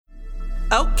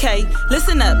Okay,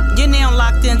 listen up. You're now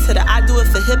locked into the I Do It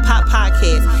for Hip Hop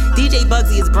podcast. DJ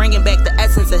Bugsy is bringing back the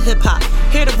essence of hip hop.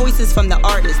 Hear the voices from the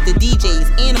artists, the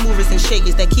DJs, and the movers and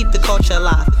shakers that keep the culture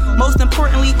alive. Most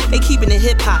importantly, they keeping it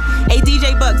hip hop. Hey,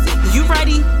 DJ Bugsy, you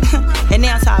ready? And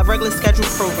now to our regular scheduled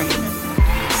program.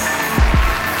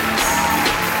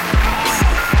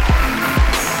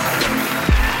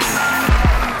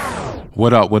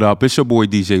 What up? It's your boy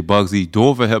DJ Bugsy, Do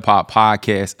It for Hip Hop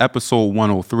Podcast, episode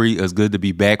 103. It's good to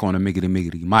be back on the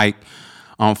Miggity mic.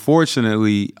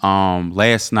 Unfortunately,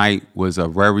 last night was a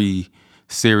very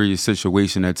serious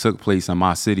situation that took place in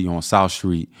my city on South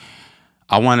Street.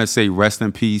 I want to say rest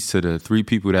in peace to the 3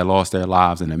 people that lost their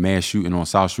lives in the mass shooting on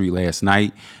South Street last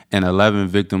night and 11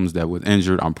 victims that were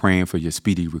injured. I'm praying for your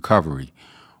speedy recovery.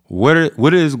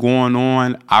 What is going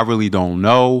on? I really don't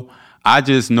know. I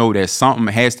just know that something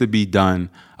has to be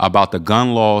done about the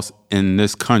gun laws in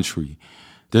this country.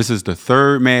 This is the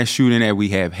 3rd mass shooting that we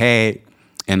have had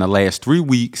in the last 3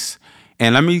 weeks.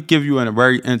 And let me give you a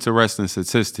very interesting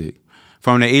statistic.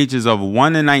 From the ages of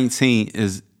 1 to 19,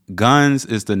 guns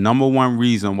is the number 1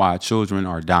 reason why children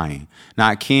are dying.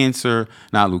 Not cancer,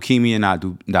 not leukemia, not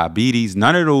diabetes,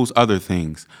 none of those other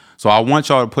things. So I want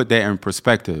y'all to put that in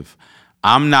perspective.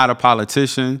 I'm not a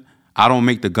politician. I don't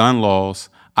make the gun laws.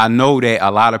 I know that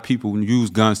a lot of people use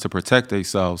guns to protect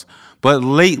themselves, but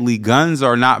lately guns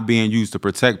are not being used to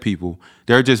protect people.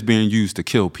 They're just being used to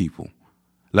kill people.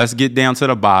 Let's get down to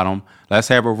the bottom. Let's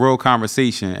have a real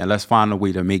conversation and let's find a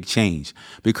way to make change.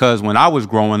 Because when I was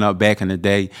growing up back in the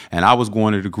day and I was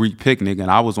going to the Greek picnic and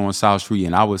I was on South Street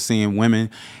and I was seeing women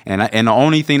and the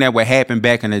only thing that would happen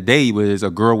back in the day was a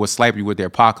girl would slap you with their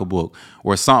pocketbook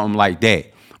or something like that.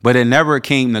 But it never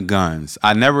came to guns.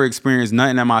 I never experienced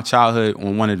nothing in my childhood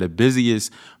on one of the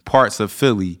busiest parts of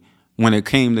Philly when it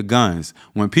came to guns.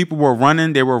 When people were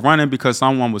running, they were running because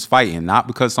someone was fighting, not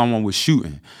because someone was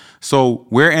shooting. So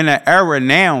we're in an era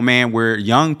now, man, where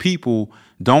young people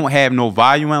don't have no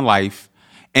value in life.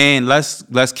 And let's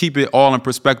keep it all in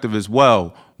perspective as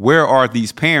well. Where are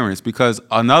these parents? Because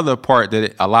another part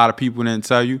that a lot of people didn't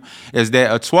tell you is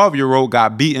that a 12-year-old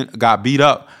got beat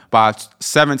up by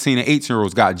 17 and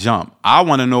 18-year-olds got jumped. I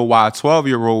want to know why a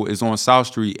 12-year-old is on South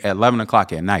Street at 11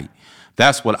 o'clock at night.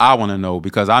 That's what I want to know,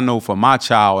 because I know for my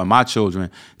child and my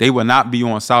children, they will not be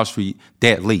on South Street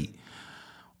that late.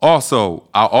 Also,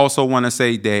 I also want to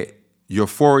say that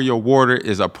Euphoria Water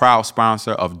is a proud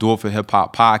sponsor of Do It for Hip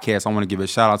Hop Podcast. I want to give a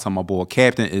shout out to my boy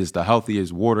Captain. It is the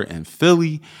healthiest water in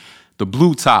Philly. The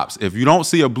Blue Tops. If you don't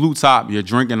see a Blue Top, you're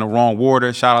drinking the wrong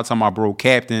water. Shout out to my bro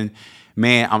Captain.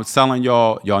 Man, I'm telling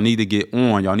y'all need to get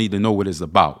on. Y'all need to know what it's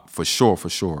about. For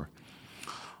sure.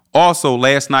 Also,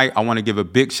 last night, I want to give a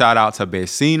big shout out to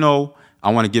Bassino.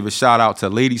 I want to give a shout out to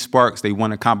Lady Sparks. They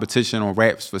won a competition on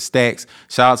Raps for Stacks.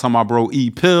 Shout out to my bro E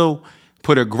Pill.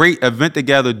 Put a great event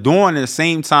together during the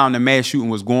same time the mass shooting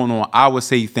was going on. I would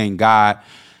say thank God.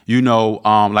 You know,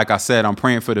 like I said, I'm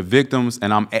praying for the victims,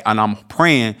 and I'm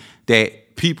praying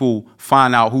that people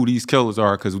find out who these killers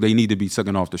are, because they need to be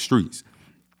taken off the streets.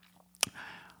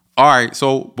 All right,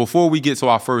 so before we get to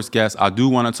our first guest, I do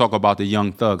want to talk about the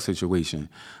Young Thug situation.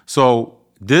 So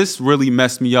this really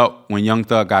messed me up when Young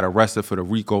Thug got arrested for the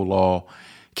RICO law.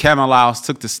 Kevin Liles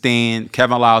took the stand.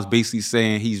 Kevin Liles basically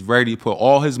saying he's ready to put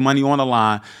all his money on the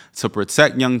line to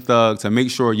protect Young Thug, to make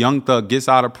sure Young Thug gets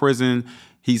out of prison.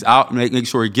 He's out, make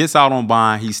sure he gets out on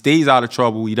bond. He stays out of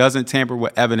trouble. He doesn't tamper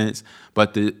with evidence,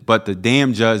 but the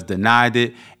damn judge denied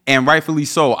it. And rightfully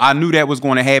so. I knew that was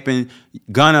going to happen.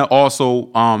 Gunna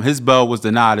also, his bail was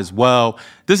denied as well.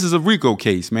 This is a RICO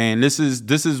case, man. This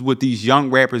is what these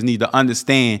young rappers need to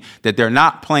understand, that they're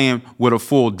not playing with a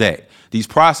full deck. These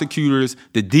prosecutors,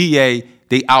 the DA,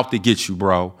 they out to get you,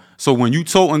 bro. So when you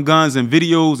toting guns and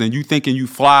videos and you thinking you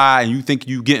fly and you think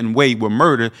you getting away with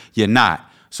murder, you're not.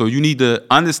 So you need to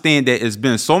understand that it's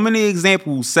been so many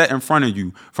examples set in front of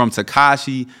you, from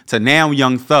Tekashi to now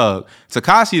Young Thug.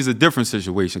 Tekashi is a different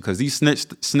situation because he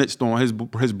snitched on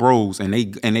his bros and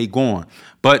they gone.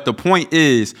 But the point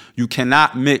is, you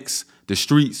cannot mix the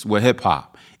streets with hip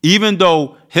hop. Even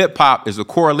though hip hop is a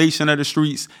correlation of the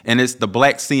streets and it's the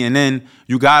black CNN,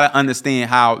 you gotta understand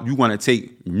how you want to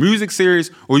take music serious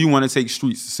or you want to take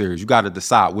streets serious. You gotta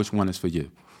decide which one is for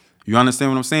you. You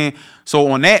understand what I'm saying?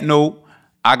 So on that note,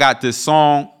 I got this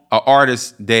song, an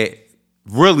artist that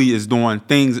really is doing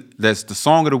things. That's the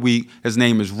song of the week. His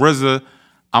name is RZA.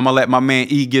 I'm going to let my man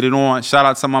E get it on. Shout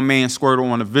out to my man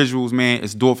Squirtle on the visuals, man.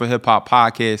 It's Do It for Hip Hop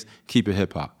Podcast. Keep it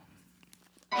hip hop.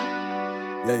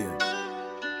 Yeah.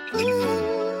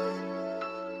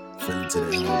 Feel it to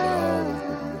the end,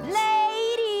 but I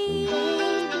always give you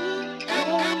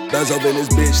this. Bounce off in this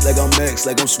bitch like I'm Max,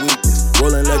 like I'm sweetness.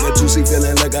 Rolling like a juicy,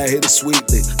 feeling like I hit a sweet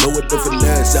lick. Know with the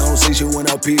finesse, I don't see shit when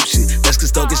I peep shit. That's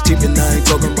cause talk is cheap and I ain't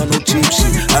talking about no cheap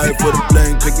shit. I ain't for the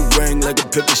bling, pick your ring like a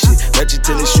pipper shit. Got your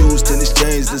tennis shoes, tennis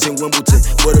chains, this in Wimbledon.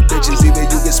 For the bitches, even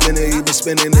you can spin it, even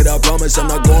spinning it. I promise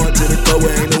I'm not going to the club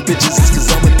where ain't no bitches. It's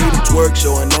cause I'ma need a twerk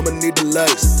show and I'ma need the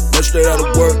lights. Left straight out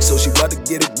of work, so she bout to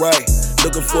get it right.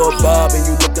 Looking for a vibe and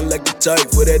you looking like the type.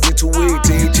 For that D2E,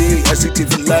 TG, SCT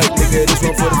for life. Nigga, this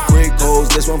one for the freak hoes,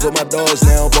 this one for my dogs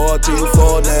now. Ball till you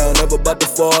fall now, never about to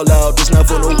fall out. This not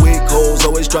for no weak hoes,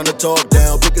 always trying to talk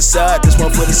down. Pick a side, this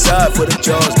one for the side, for the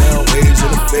jaws now. Waves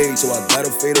in the fade, so I gotta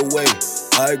fade away.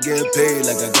 I get paid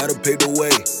like I gotta pay the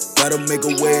way. Gotta make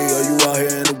a way, are you out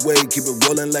here in the way? Keep it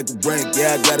rolling like a rank,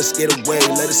 yeah, I gotta skate away.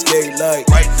 Let it skate like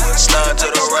right foot slide to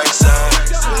the right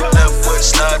side, left foot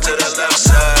slide to the left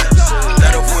side.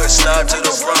 Let a foot slide to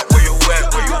the front, where you at,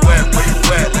 where you at, where you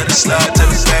at? Let it slide to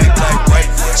the back like right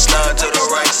foot slide to the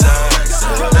right side,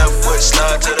 left foot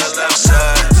slide to the left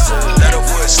side. Let a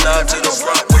foot slide to the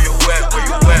front, where you at, where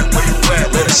you at, where you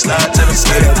at? Let it slide to the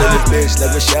back like bitch,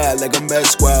 like a shot, like a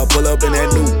mess squad. Pull up in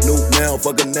that new now,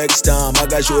 fuck her next time. I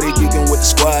got shorty geeking with the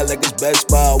squad like it's Best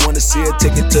Buy. Wanna see her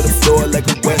take it to the floor like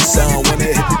a West Sound.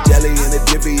 Wanna hit the jelly and the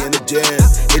jiffy and the jam.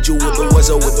 Hit you with the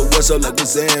whistle like a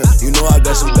Zam. You know I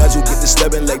got some guys who get the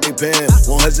stepping like they Pam.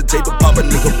 Won't hesitate to pop a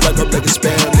nigga, plug up like a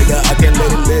spam. Nigga, I can't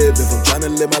let it live if I'm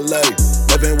tryna live my life.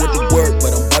 Living with the work,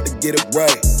 but I'm about to get it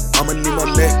right. I'ma need my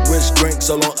neck, wrist, drinks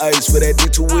all on ice. For that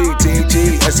D2E,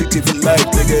 TG, SCT for life.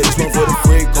 Nigga, this one for the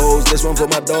freak hoes, this one for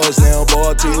my dogs now.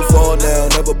 Ball till you fall now,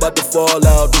 never about to fall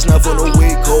out. This not for no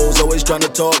weak hoes, always trying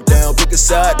to talk down. Pick a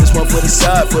side, this one for the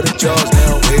side, for the jaws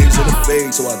now. Waves in the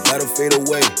fade, so I gotta fade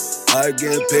away. I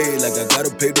get paid like I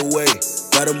gotta pay the way.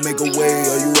 Gotta make a way,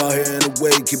 are you out here in the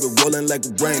way? Keep it rolling like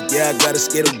a rank, yeah, I gotta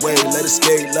skate away. Let it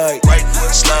skate like right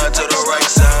foot slide to the right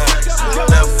side,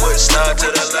 left foot slide to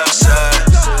the left side.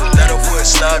 Let a foot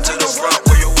slide to the front,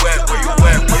 where you at, where you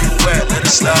at, where you at? Let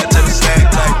it slide to the back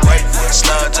like right foot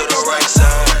slide to the right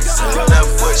side,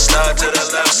 left foot slide to the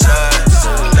left side.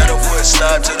 Let a foot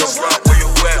slide to the front, where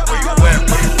you at, where you at,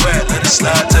 where you at? Let it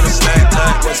slide to the back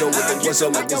like what's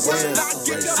up with the Zam, right side.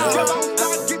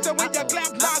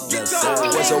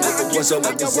 What's up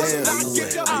with the Zam, right side.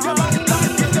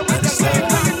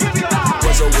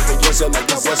 What's up with the whistle like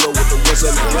the whistle with the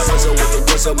whistle like the whistle with the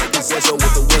whistle like the whistle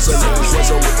with the whistle like the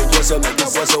whistle with the whistle like the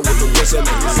whistle with the whistle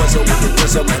like the whistle with the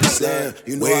whistle like the Zam.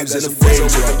 You know waves in the face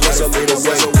with the whistle with the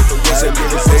whistle with the whistle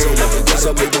with the whistle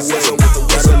like the whistle with the whistle with the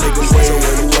whistle like the whistle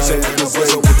with the whistle with the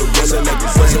whistle with the whistle like the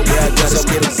whistle. Yeah, I gotta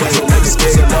get a whistle like the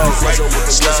skate off. Whistle with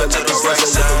the slide to the right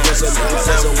side, whistle with the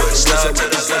whistle with the slide to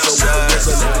the left side.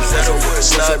 Whistle with the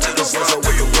slide to the front,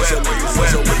 where you at, where you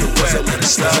at, where you at? Let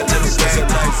it slide to the back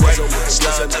like whistle with the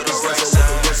slide to the right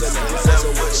side,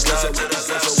 whistle with the slide to the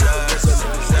left side.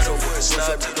 Whistle with the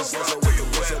slide to the front, where you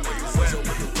at, where you at,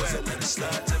 where you at? Let it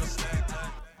slide to the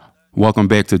back. Welcome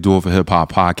back to Do It for Hip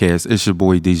Hop Podcast. It's your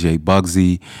boy DJ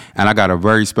Bugsy, and I got a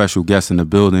very special guest in the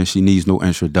building. She needs no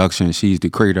introduction. She's the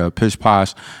creator of Pish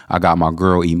Posh. I got my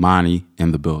girl Imani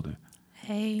in the building.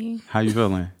 Hey. How you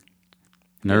feeling?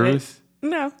 Nervous?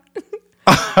 No.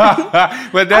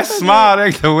 But that smile,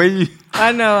 like the way you...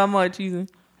 I know, I'm all cheesing.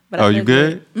 Oh, you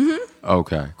good? Mm-hmm.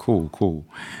 Okay, cool.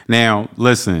 Now,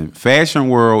 listen, fashion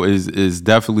world is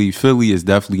definitely, Philly is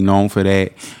definitely known for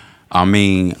that. I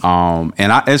mean,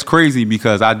 it's crazy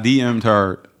because I DM'd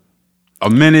her a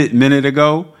minute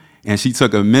ago, and she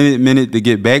took a minute to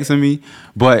get back to me.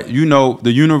 But, you know,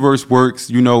 the universe works,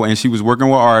 you know, and she was working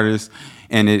with artists,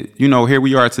 and it, you know, here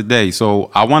we are today.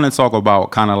 So I want to talk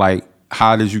about kind of like,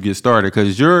 how did you get started?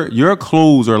 Because your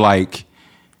clothes are like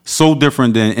so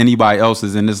different than anybody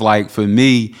else's. And it's like, for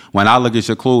me, when I look at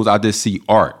your clothes, I just see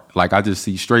art. Like, I just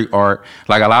see straight art.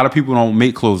 Like, a lot of people don't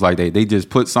make clothes like that. They just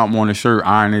put something on the shirt,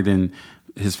 iron it, and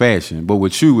his fashion. But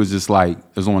with you, it's just like,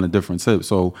 it's on a different tip.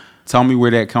 So tell me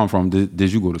where that come from.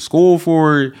 Did you go to school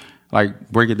for it? Like,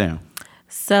 break it down.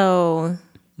 So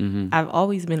I've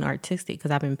always been artistic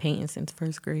because I've been painting since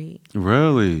first grade.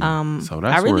 Really? So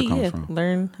that's where it comes from.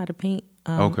 Learned how to paint.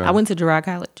 Okay. I went to Girard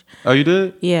College. Oh, you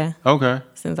did? Yeah. Okay.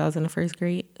 Since I was in the first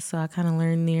grade. So I kind of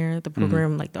learned there. The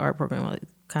program, like the art program, was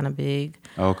kind of big.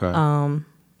 Okay.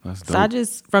 That's dope. So I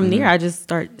just, from there, I just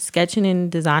start sketching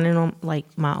and designing on like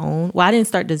my own. Well, I didn't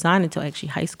start designing until actually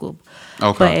high school.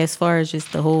 Okay. But as far as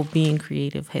just the whole being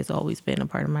creative has always been a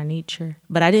part of my nature.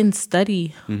 But I didn't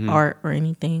study art or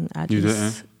anything.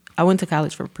 I went to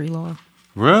college for pre-law.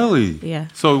 Really? Yeah.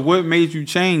 So what made you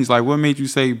change? Like, what made you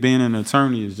say being an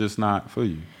attorney is just not for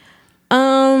you?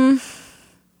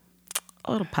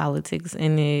 All the politics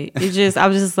in it. It just, I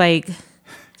was just like...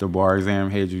 The bar exam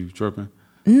had you tripping?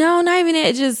 No, not even that.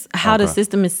 It's just how the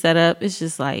system is set up. It's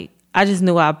just like, I just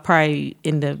knew I'd probably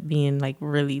end up being like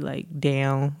really like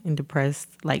down and depressed,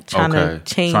 like trying to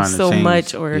change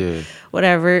much or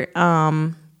whatever.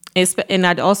 And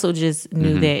I also just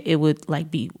knew that it would like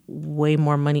be way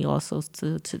more money also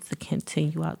to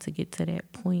continue out to get to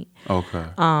that point. Okay.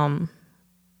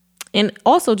 And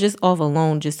also just off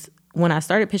alone, just when I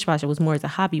started Pitch Posh, it was more as a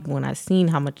hobby. But when I seen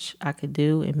how much I could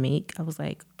do and make, I was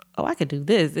like, oh, I could do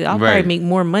this. I'll probably make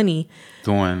more money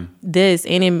doing this.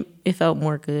 And it felt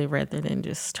more good rather than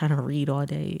just trying to read all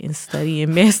day and study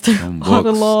and master all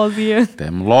the laws. Yeah.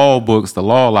 Them law books, the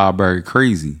law library,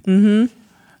 crazy. Mm-hmm.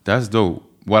 That's dope.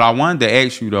 What I wanted to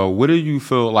ask you, though, what do you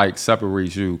feel like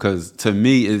separates you? Because to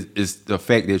me, it's the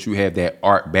fact that you have that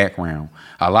art background.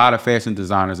 A lot of fashion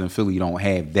designers in Philly don't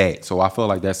have that. So I feel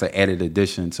like that's an added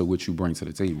addition to what you bring to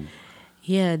the table.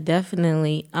 Yeah,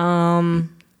 definitely.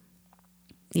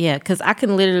 Yeah, because I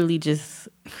can literally just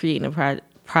create a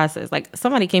process. Like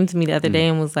somebody came to me the other day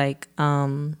and was like,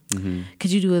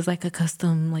 could you do as like a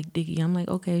custom like diggy? I'm like,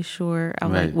 okay, sure.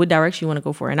 I'm like, what direction you want to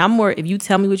go for? And I'm more, if you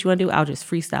tell me what you want to do, I'll just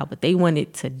freestyle. But they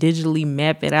wanted to digitally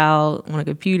map it out on a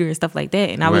computer and stuff like that.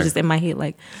 And I was just in my head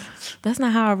like, that's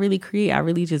not how I really create. I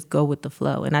really just go with the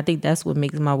flow. And I think that's what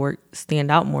makes my work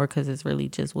stand out more, because it's really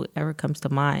just whatever comes to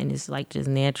mind. It's like just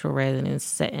natural rather than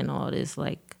setting all this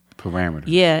like parameters.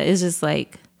 Yeah, it's just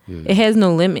like it has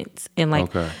no limits. And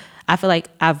like I feel like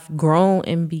I've grown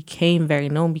and became very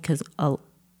known because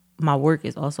my work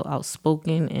is also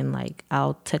outspoken, and like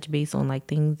I'll touch base on like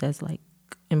things that's like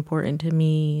important to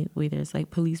me, whether it's like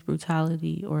police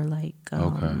brutality or like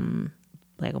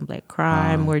black on black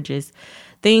crime or just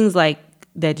things like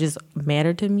that just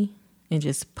matter to me, and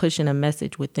just pushing a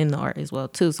message within the art as well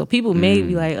too. So people may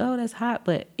be like, oh, that's hot,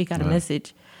 but it got a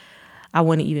message. I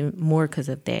want it even more because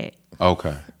of that.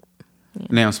 Okay. Yeah.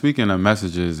 Now, speaking of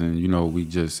messages, and you know, we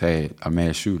just had a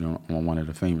mass shooting on one of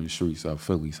the famous streets of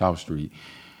Philly, South Street.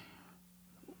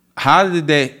 How did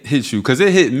that hit you? Because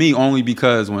it hit me only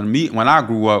because when I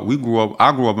grew up,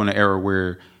 I grew up in an era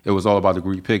where it was all about the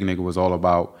Greek picnic. It was all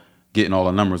about getting all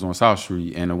the numbers on South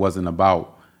Street, and it wasn't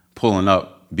about pulling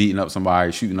up, beating up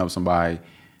somebody, shooting up somebody.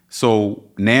 So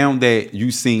now that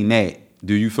you've seen that,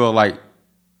 do you feel like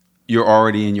you're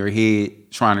already in your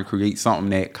head trying to create something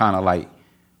that kind of like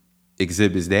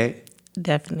exhibits that?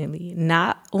 Definitely.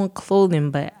 Not on clothing,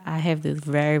 but I have this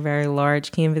very, very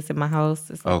large canvas in my house.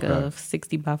 It's like a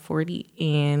 60 by 40.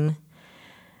 And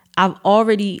I've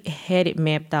already had it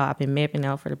mapped out. I've been mapping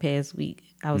out for the past week.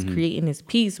 I was creating this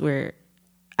piece where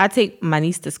I take my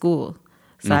niece to school.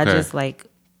 So I just like,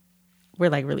 we're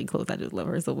like really close. I just love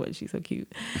her so much. She's so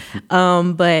cute.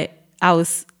 But I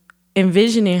was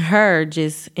envisioning her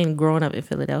just in growing up in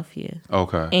Philadelphia.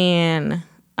 Okay. And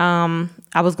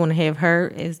I was going to have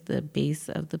her as the base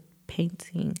of the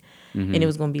painting. And it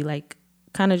was going to be like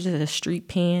kind of just a street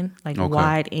pan, like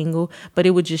wide angle. But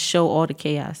it would just show all the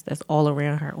chaos that's all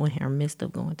around her on her midst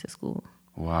of going to school.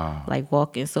 Wow. Like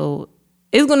walking. So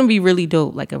it's going to be really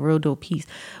dope, like a real dope piece.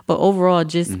 But overall,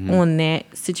 just on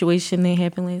that situation that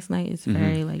happened last night, it's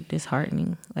very like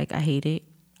disheartening. Like I hate it.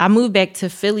 I moved back to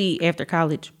Philly after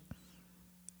college.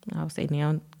 I would say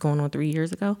now going on 3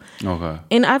 years ago. Okay.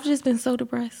 And I've just been so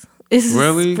depressed. It's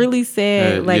really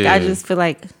sad. I just feel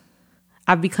like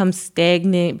I've become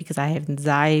stagnant because I have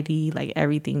anxiety. Like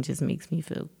everything just makes me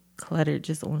feel cluttered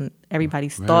just on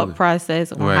everybody's thought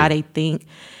process, on how they think.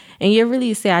 And you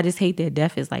really say, I just hate that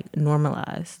death is like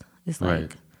normalized. It's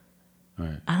like,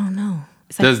 I don't know.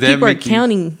 It's like people are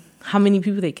counting how many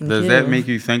people they can kill. Does that make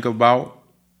you think about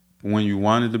when you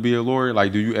wanted to be a lawyer?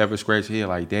 Like, do you ever scratch your head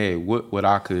like, Dad, what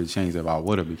I could have changed if I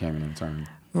would have became an attorney?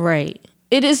 Right.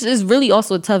 It's really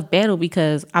also a tough battle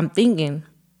because I'm thinking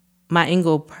my end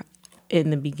goal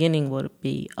in the beginning would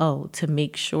be, to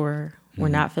make sure we're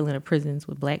not filling the prisons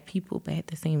with black people. But at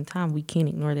the same time, we can't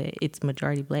ignore that it's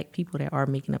majority black people that are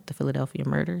making up the Philadelphia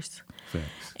murders. Thanks.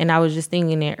 And I was just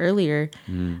thinking that earlier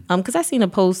because I seen a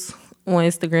post on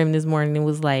Instagram this morning. It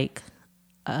was like,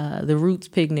 the Roots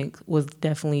picnic was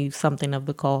definitely something of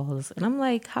the cause. And I'm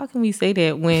like, how can we say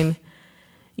that when,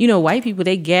 you know, white people,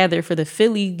 they gather for the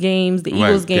Philly games, the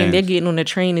Eagles game, they're getting on the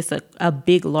train. It's a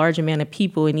big, large amount of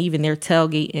people, and even they're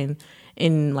tailgating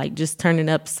and like just turning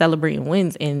up, celebrating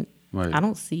wins. And I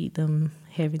don't see them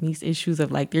having these issues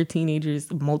of like their teenagers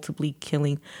multiply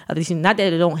killing others. Not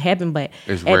that it don't happen, but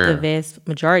it's at the vast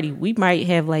majority, we might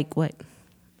have like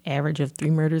average of 3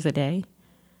 murders a day.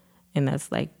 And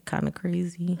that's like kind of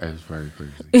crazy. That's very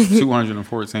crazy.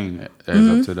 214 as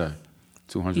of today.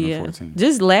 214. Yeah.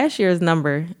 Just last year's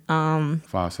number.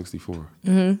 564.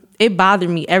 It bothered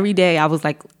me every day. I was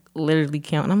like literally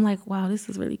counting. I'm like, wow, this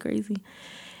is really crazy.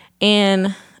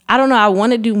 And I don't know, I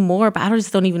want to do more, but I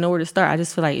just don't even know where to start. I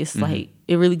just feel like it's like,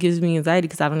 it really gives me anxiety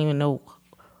because I don't even know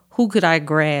who could I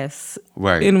grasp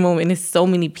in a moment. And it's so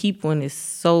many people and it's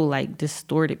so like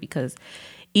distorted because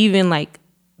even like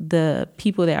the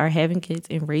people that are having kids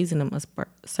and raising them a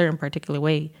certain particular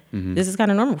way, this is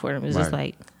kind of normal for them. It's just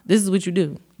like, this is what you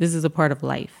do. This is a part of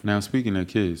life. Now, speaking of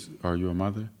kids, are you a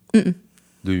mother? Mm-mm.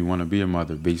 Do you want to be a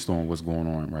mother based on what's going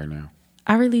on right now?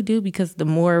 I really do because the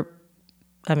more,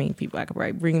 people I could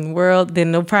probably bring in the world,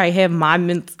 then they'll probably have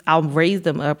I'll raise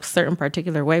them a certain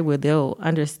particular way where they'll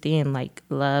understand like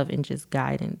love and just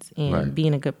guidance and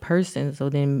being a good person. So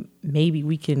then maybe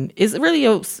we can, it's really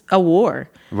a war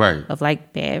of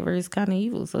like bad versus kind of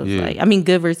evil. So it's like,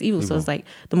 good versus evil. So it's like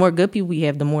the more good people we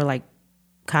have, the more like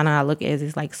kind of I look at it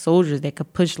as like soldiers that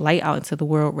could push light out into the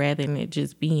world rather than it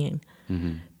just being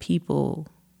people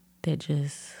that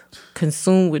just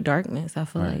consumed with darkness. I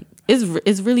feel like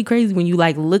it's really crazy when you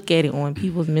like look at it on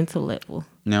people's mental level.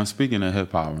 Now, speaking of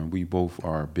hip hop, and we both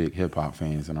are big hip hop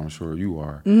fans, and I'm sure you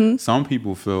are. Some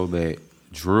people feel that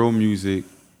drill music,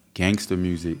 gangster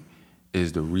music,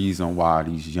 is the reason why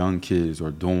these young kids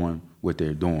are doing what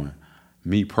they're doing.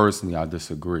 Me personally, I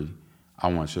disagree.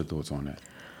 I want your thoughts on that.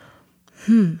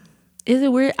 Is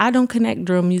it weird? I don't connect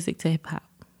drill music to hip hop.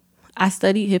 I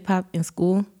studied hip hop in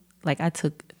school. Like I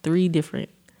took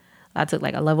I took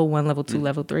like a level 1, level 2,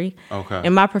 level 3. Okay.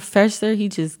 And my professor, he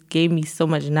just gave me so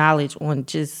much knowledge on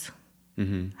just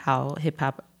how hip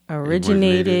hop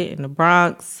originated in the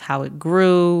Bronx, how it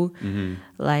grew,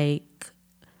 like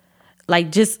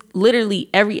just literally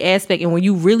every aspect. And when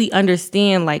you really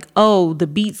understand, like, oh, the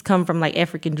beats come from like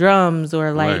African drums,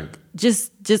 or like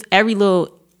just every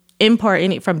little impart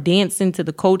in it, from dancing to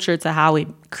the culture to how it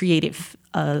created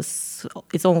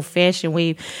its own fashion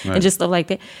wave and just stuff like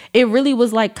that. It really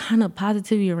was like kind of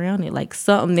positivity around it, like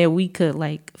something that we could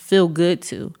like feel good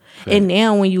to. And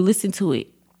now when you listen to it,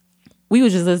 we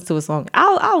would just listen to a song.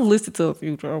 I'll listen to a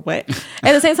few, but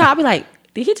at the same time I'll be like,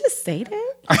 did he just say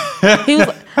that? He was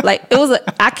like, it was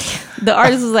the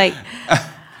artist was like,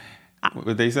 what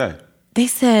did they say? They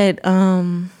said,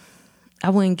 I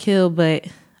wouldn't kill, but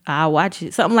I'll watch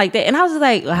it. Something like that. And I was just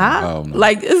like, huh? No.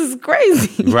 Like, this is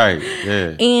crazy. Right,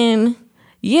 yeah. And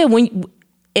yeah,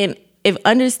 if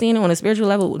understanding on a spiritual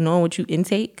level, knowing what you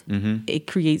intake, it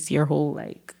creates your whole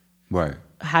like,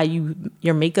 how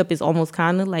your makeup is almost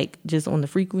kind of like just on the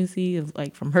frequency of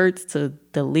like from hertz to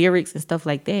the lyrics and stuff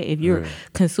like that. If you're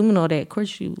consuming all that, of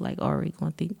course you like already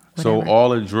gonna think whatever. So all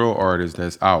the drill artists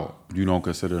that's out, you don't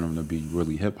consider them to be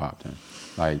really hip hop then?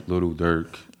 Like Lil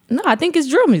Durk? No, I think it's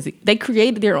drill music. They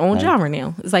created their own genre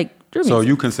now. It's like drill music. So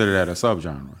you consider that a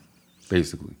subgenre,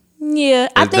 basically? Yeah,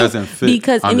 I think doesn't fit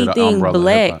because under anything the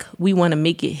black, we want to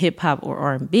make it hip hop or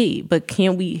R&B. But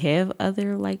can we have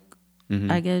other like,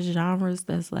 I guess, genres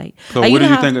that's like? So like, what do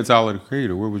you think of Tyler the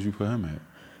Creator? Where would you put him at?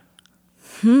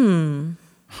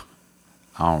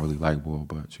 I don't really like Bull,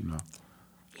 but you know.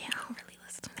 Yeah, I don't really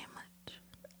listen to that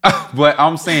much. But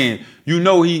I'm saying,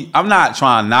 I'm not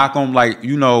trying to knock him. Like,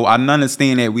 I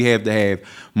understand that we have to have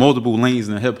multiple lanes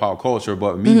in hip hop culture.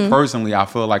 But me personally, I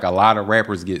feel like a lot of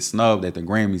rappers get snubbed at the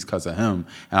Grammys because of him.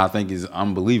 And I think it's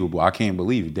unbelievable. I can't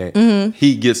believe it that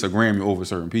he gets a Grammy over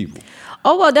certain people.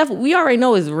 Oh, well, definitely. We already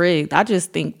know it's rigged. I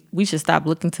just think we should stop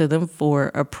looking to them for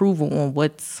approval on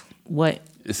what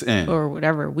it's in or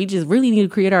whatever. We just really need to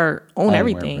create our own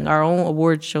everything, our own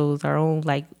award shows, our own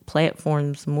like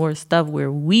platforms, more stuff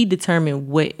where we determine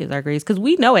what is our greatest. Because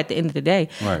we know at the end of the day,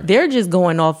 they're just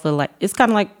going off of like, it's kind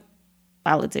of like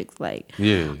politics. Like,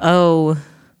 oh,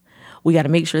 we got to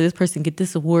make sure this person get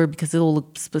this award because it'll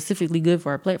look specifically good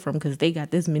for our platform because they got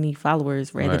this many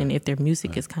followers rather than if their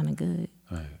music is kind of good.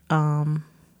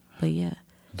 But yeah.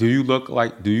 Do you look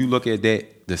at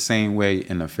that the same way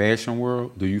in the fashion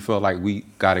world? Do you feel like we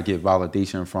got to get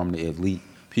validation from the elite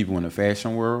people in the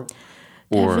fashion world?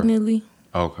 Or? Definitely.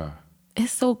 Okay.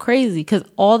 It's so crazy because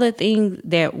all the things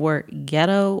that were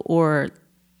ghetto or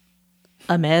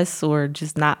a mess or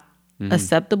just not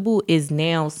acceptable is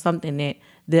now something that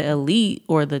the elite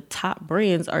or the top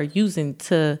brands are using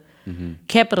to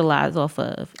capitalize off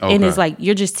of. Okay. And it's like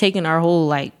you're just taking our whole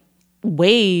like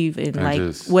wave and like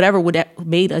whatever would have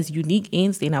made us unique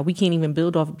and stand out. We can't even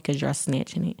build off it because you're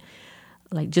snatching it.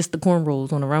 Like just the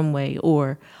cornrows on the runway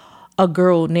or a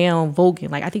girl now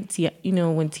voguing. Like I think,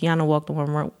 when Tiana walked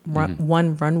on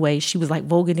one runway, she was like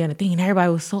voguing down the thing and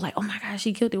everybody was so like, oh my gosh,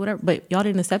 she killed it, whatever. But y'all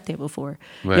didn't accept that before.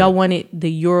 Right. Y'all wanted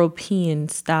the European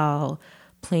style,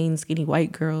 plain skinny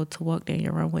white girl to walk down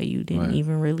your runway. You didn't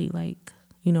even really like,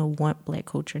 want black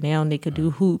culture. Now they could do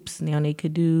hoops. Now they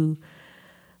could do...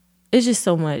 It's just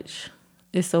so much.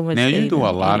 It's so much. Now you do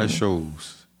a lot of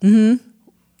shows.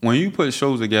 when you put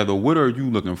shows together, what are you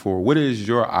looking for? What is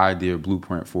your idea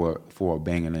blueprint for a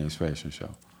banging ass fashion show?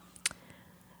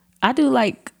 I do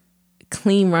like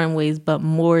clean runways, but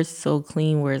more so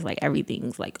clean where it's like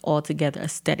everything's like all together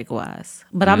aesthetic wise.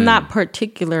 But I'm not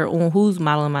particular on who's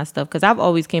modeling my stuff because I've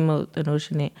always came up with the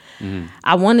notion that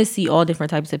I want to see all different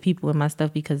types of people in my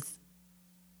stuff because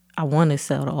I want to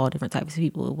sell to all different types of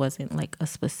people. It wasn't like a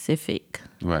specific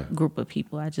group of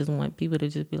people. I just want people to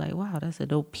just be like, wow, that's a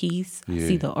dope piece. I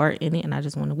see the art in it and I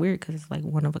just want to wear it because it's like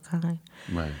one of a kind.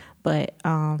 Right. But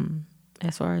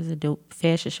as far as a dope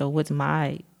fashion show, what's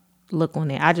my look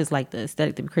on it? I just like the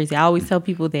aesthetic to be crazy. I always tell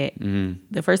people that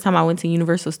the first time I went to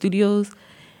Universal Studios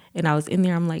and I was in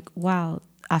there, I'm like, wow,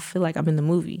 I feel like I'm in the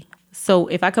movie. So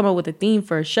if I come up with a theme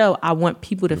for a show, I want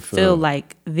people to feel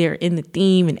like they're in the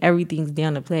theme and everything's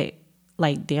down to play,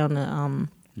 like down to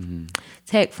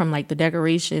tech, from like the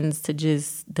decorations to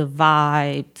just the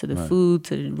vibe to the food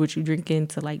to what you drinking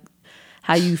to like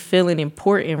how you feeling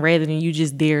important rather than you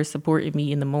just there supporting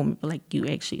me in the moment, but like you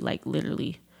actually like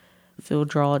literally feel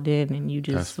drawn in and you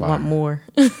just want more.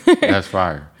 That's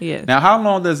fire. Yeah. Now, how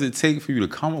long does it take for you to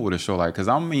come up with a show like? Because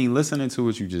I mean, listening to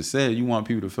what you just said, you want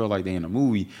people to feel like they're in a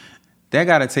movie. That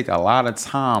got to take a lot of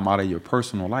time out of your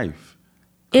personal life.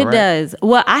 Correct? It does.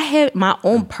 Well, I have my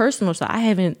own personal show. I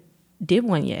haven't did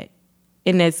one yet,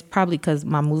 and that's probably because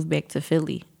my move back to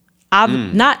Philly. I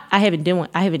haven't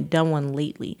done one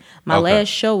lately. My last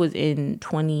show was in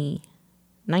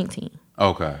 2019.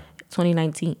 Okay.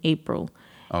 2019 April.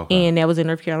 Okay. And that was in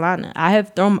North Carolina. I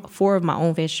have thrown 4 of my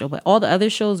own fashion show, but all the other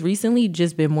shows recently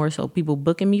just been more so people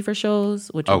booking me for shows,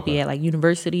 which would be at like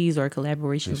universities or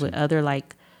collaborations with other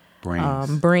like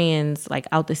brands like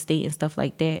out the state and stuff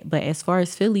like that. But as far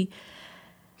as Philly,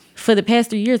 for the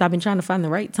past 3 years, I've been trying to find the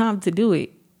right time to do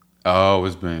it. Oh,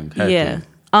 it's been hectic. Yeah.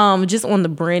 Just on the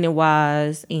branding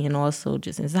wise and also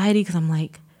just anxiety because I'm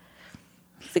like,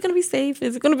 is it gonna be safe?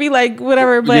 Is it gonna be like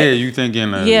whatever? But yeah, you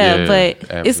thinking? But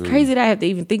absolutely. It's crazy that I have to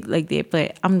even think like that.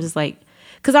 But I'm just like,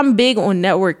 because I'm big on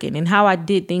networking and how I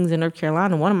did things in North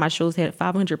Carolina. One of my shows had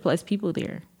 500 plus people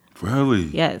there. Really?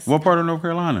 Yes. What part of North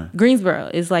Carolina? Greensboro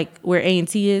is like where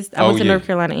A&T is. I went to North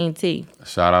Carolina A&T.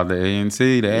 Shout out to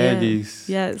A&T, the Aggies.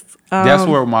 Yes. That's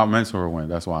where my mentor went.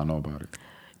 That's why I know about it.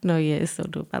 No, yeah, it's so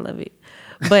dope. I love it.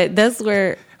 But that's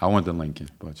where I went to Lincoln,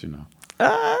 but you know.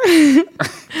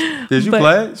 Did you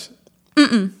pledge?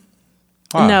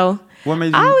 Why? No. What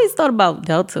made you? I always thought about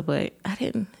Delta, but I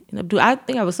didn't end up doing. I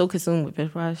think I was so consumed with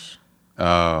Pit Rush.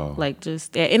 Oh. Like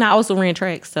just that. And I also ran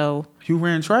track, so. You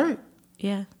ran track?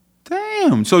 Yeah.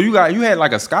 Damn. So you had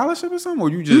like a scholarship or something,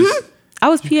 or you just? I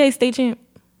was PA state champ.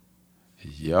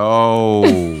 Yo.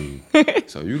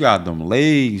 So you got them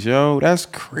legs, yo. That's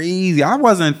crazy. I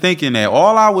wasn't thinking that.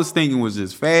 All I was thinking was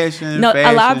just fashion. No,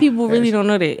 fashion, a lot of people fashion. really don't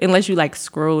know that unless you like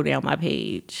scroll down my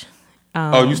page.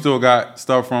 You still got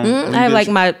stuff from? I have like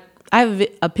I have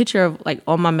a picture of like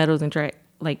all my medals and track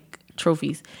like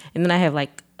trophies, and then I have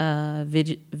like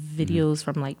videos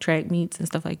from like track meets and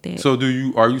stuff like that. So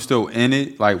are you still in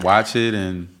it? Like watch it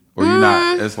or you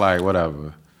not? It's like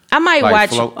whatever. I might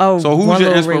like watch. So who's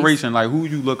your inspiration? Race. Like who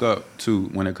you look up to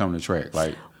when it comes to track?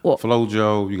 Like Well,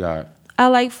 FloJo, you got. I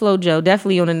like FloJo,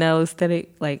 definitely on the nail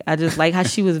aesthetic. Like I just like how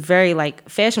she was very like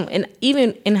fashionable, and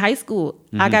even in high school,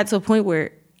 I got to a point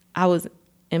where I was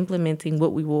implementing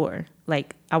what we wore.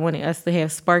 Like I wanted us to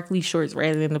have sparkly shorts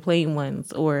rather than the plain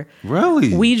ones, or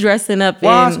really we dressing up.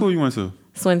 What high school you went to?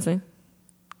 Swenson.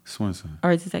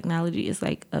 Arts and Technology is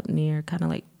like up near kind of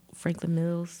like Franklin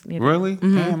Mills. Really?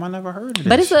 Damn, I never heard of it.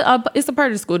 But it's a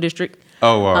part of the school district.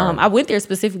 Oh, all right. I went there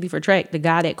specifically for track. The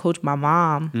guy that coached my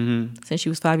mom since she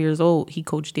was 5 years old, he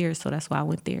coached there, so that's why I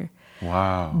went there.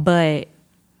 Wow. But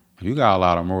you got a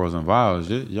lot of morals and values.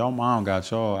 Y'all mom got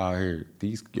y'all out here.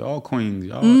 Y'all queens.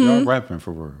 Y'all repping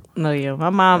for real. No, yeah,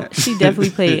 my mom, she definitely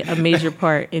played a major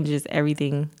part in just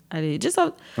everything I did. Just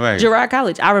Girard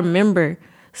College. I remember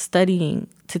studying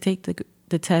to take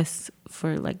the test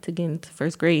for like to get into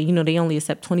first grade. You know, they only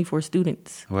accept 24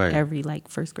 students every like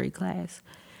first grade class.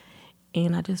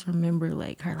 And I just remember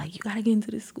like her like, you gotta get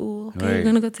into this school. Okay, you're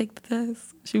gonna go take the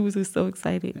test. She was just so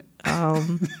excited.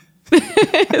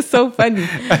 It's so funny.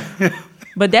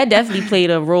 But that definitely played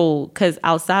a role because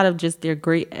outside of just their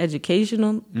great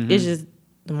educational, it's just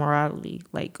the morality,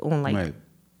 like on like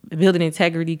building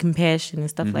integrity, compassion, and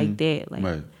stuff like that.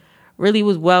 Like really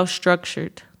was well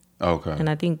structured. Okay. And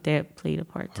I think that played a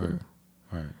part too.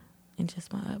 Right. And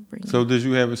just my upbringing. So did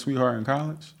you have a sweetheart in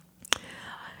college?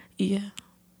 Yeah.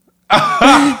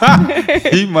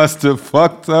 He must have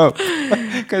fucked up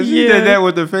because you did that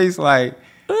with the face like.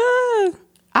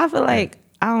 I feel like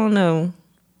I don't know.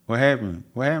 What happened?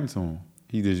 What happened to him?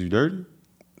 He did you dirty?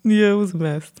 Yeah, it was a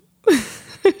mess.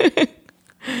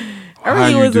 How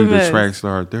you do the track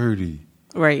star dirty?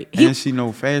 Right. And she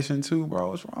know fashion too, bro.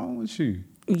 What's wrong with you?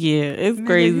 Yeah, it's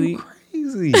crazy. You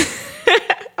crazy.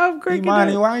 I'm crazy.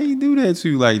 Imani, why you do that to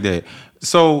you like that?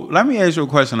 So let me ask you a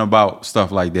question about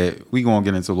stuff like that. We gonna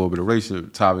get into a little bit of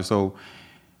relationship topic. So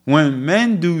when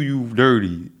men do you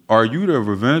dirty, are you the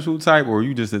revengeful type or are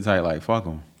you just the type like fuck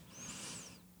them?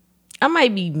 I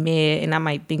might be mad and I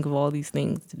might think of all these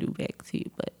things to do back to you,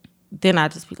 but then I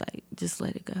just be like, just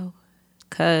let it go,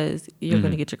 cause you're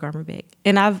gonna get your karma back.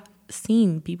 And I've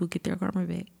seen people get their karma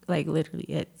back, like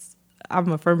literally.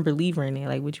 I'm a firm believer in it.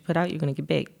 Like what you put out, you're gonna get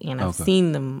back. And I've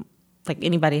seen them. Like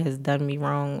anybody has done me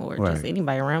wrong or just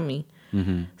anybody around me,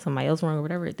 somebody else wrong or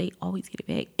whatever, they always get it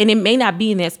back. And it may not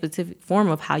be in that specific form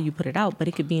of how you put it out, but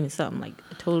it could be in something like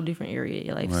a total different area of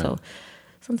your life. Right. So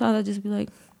sometimes I just be like,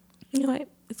 you know what,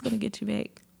 it's going to get you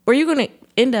back. Or you're going to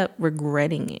end up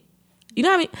regretting it. You know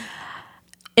what I mean?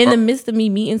 In the midst of me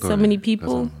meeting so many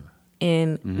people,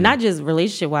 and not just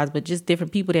relationship-wise, but just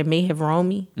different people that may have wronged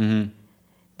me,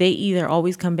 they either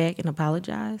always come back and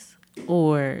apologize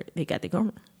or they got their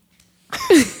karma.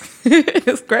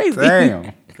 It's crazy.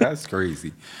 Damn, that's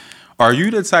crazy. Are you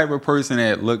the type of person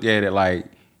that look at it like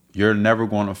you're never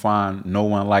going to find no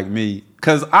one like me?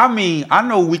 Because I mean, I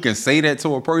know we can say that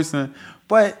to a person,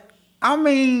 but I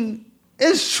mean,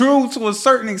 it's true to a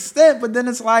certain extent. But then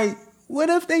it's like, what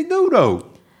if they do though?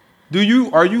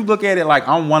 Are you look at it like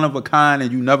I'm one of a kind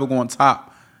and you never going to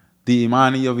top the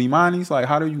Imani of Imanis? Like,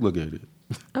 how do you look at it?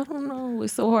 I don't know.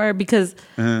 It's so hard because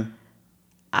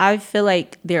I feel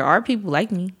like there are people like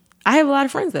me. I have a lot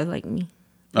of friends that like me.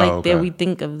 Like that we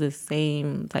think of the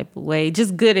same type of way.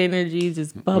 Just good energy,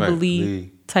 just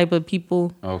bubbly type of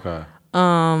people. Okay.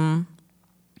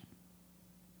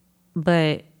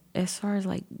 But as far as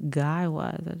like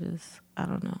guy-wise, I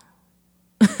don't know.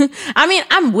 I mean,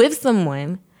 I'm with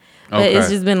someone, but it's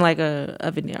just been like a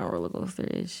up and down roller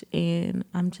coaster-ish. And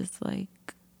I'm just like,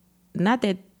 not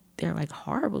that they're like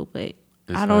horrible, but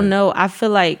I don't know. I feel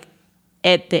like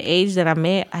at the age that I'm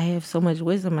at, I have so much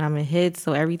wisdom and I'm ahead,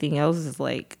 so everything else is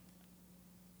like,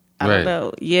 I don't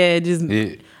know. Yeah, just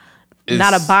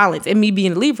not a balance. And me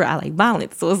being a Libra, I like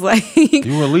balance. So it's like...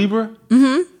 You a Libra?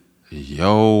 Mm-hmm.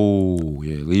 Yo,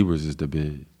 yeah, Libras is the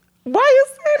big. Why you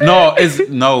say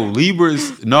that?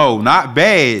 Libras, not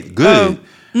bad, good.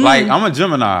 Like, I'm a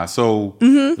Gemini, so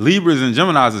Libras and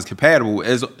Geminis is compatible.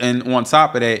 And on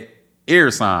top of that, air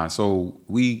sign. So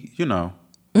we,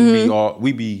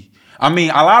 we be... I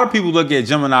mean, a lot of people look at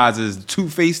Geminis as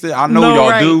two-faced. I know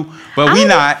y'all do, but we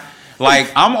not.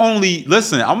 Like, I'm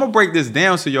going to break this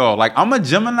down to y'all. Like, I'm a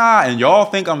Gemini, and y'all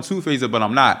think I'm two-faced, but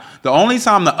I'm not. The only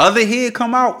time the other head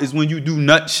come out is when you do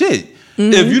nut shit.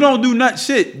 If you don't do nut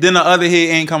shit, then the other head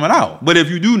ain't coming out. But if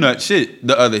you do nut shit,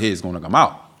 the other head's going to come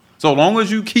out. So long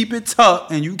as you keep it tough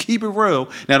and you keep it real.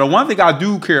 Now, the one thing I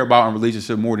do care about in a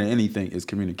relationship more than anything is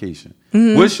communication.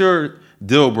 What's your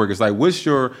deal breakers? Like, what's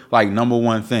your, like, number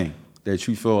one thing that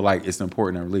you feel like it's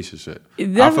important in a relationship?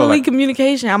 Definitely like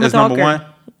communication. I'm a talker. Number one?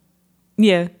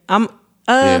 Yeah.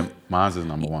 Mine's is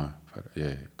number one.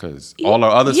 Yeah, because all the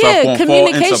other stuff won't fall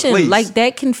into place. Like,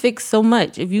 that can fix so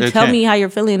much. If you tell me how you're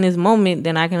feeling in this moment,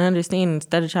 then I can understand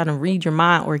instead of trying to read your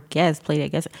mind or play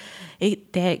that guess.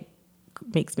 That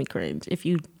makes me cringe if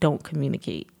you don't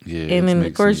communicate. Yeah, and then,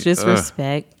 of course, just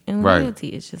respect and loyalty.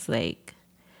 It's just like,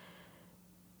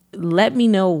 let me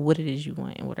know what it is you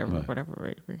want and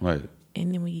whatever. Right.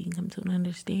 And then we can come to an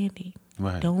understanding.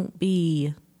 Right. Don't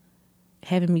be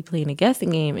having me playing a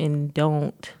guessing game, and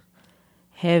don't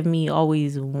have me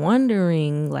always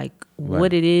wondering like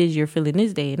what it is you're feeling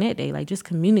this day and that day. Like, just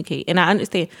communicate. And I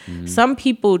understand some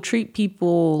people treat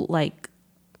people like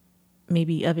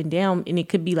maybe up and down, and it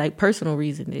could be like personal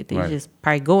reason that they just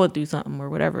probably going through something or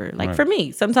whatever. Like for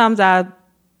me, sometimes I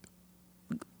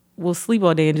will sleep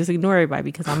all day and just ignore everybody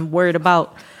because I'm worried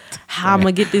about how I'm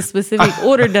gonna get this specific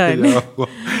order done.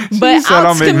 But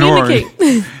I'll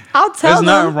communicate. I'll tell them.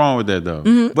 There's nothing wrong with that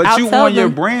though. But I'll you on your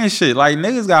brand shit. Like,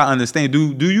 niggas gotta understand.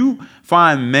 Do you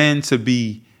find men to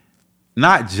be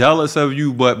not jealous of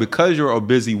you, but because you're a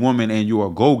busy woman and you're a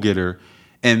go-getter,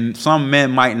 and some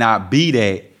men might not be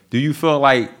that, do you feel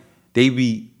like they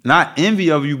be not envy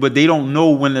of you, but they don't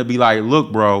know when to be like,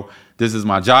 look, bro, this is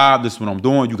my job, this is what I'm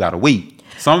doing, you gotta wait.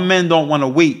 Some men don't want to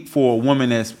wait for a woman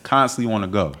that's constantly on the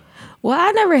go. Well,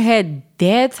 I never had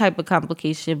that type of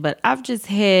complication, but I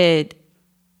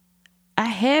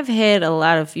have had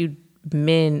a few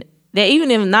men that,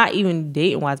 even if not even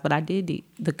dating wise, but I did date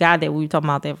the guy that we were talking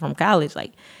about that from college.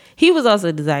 Like, he was also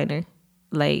a designer.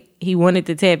 Like, he wanted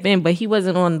to tap in, but he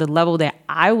wasn't on the level that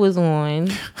I was on.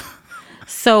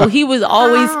 So he was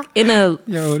always in a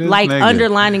like nigga.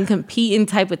 underlining, competing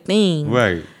type of thing.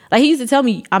 Right. Like he used to tell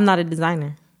me I'm not a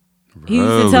designer. He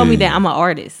used to tell me that I'm an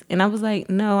artist. And I was like,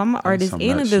 no, I'm an artist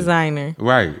and a designer.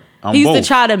 Right. He used to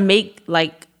try to make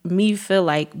like me feel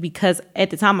like, because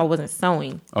at the time I wasn't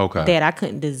sewing, that I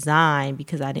couldn't design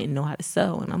because I didn't know how to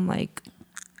sew. And I'm like,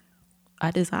 I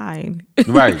design.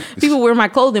 Right. People wear my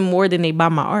clothing more than they buy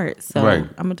my art. So right.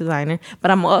 I'm a designer.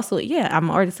 But I'm also, I'm an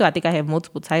artist too. I think I have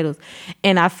multiple titles.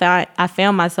 And I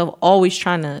found myself always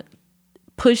trying to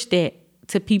push that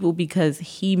to people because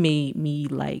he made me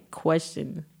like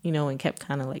question, and kept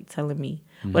kind of like telling me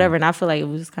whatever. And I feel like it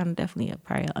was kind of definitely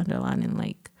probably an underlining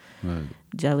like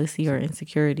jealousy or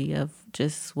insecurity of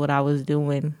just what I was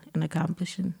doing and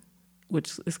accomplishing,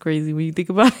 which is crazy when you think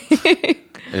about it.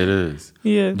 It is.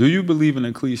 Yeah. Do you believe in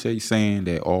a cliche saying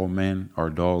that all men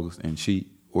are dogs and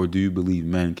cheat, or do you believe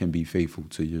men can be faithful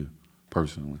to you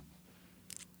personally?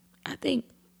 I think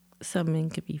some men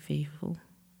can be faithful.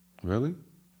 Really?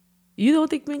 You don't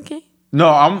think men can? No,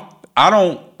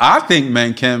 I think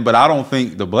men can, but I don't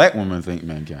think the black women think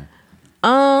men can.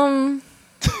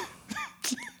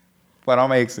 But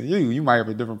I'm asking you might have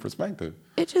a different perspective.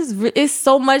 It's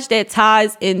so much that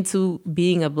ties into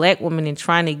being a black woman and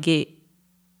trying to get,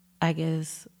 I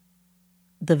guess,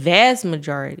 the vast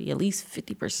majority, at least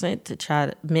 50%, to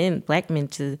try black men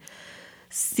to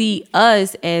see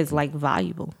us as like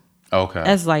valuable. Okay.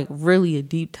 That's like really a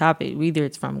deep topic. Either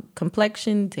it's from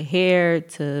complexion to hair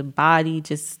to body,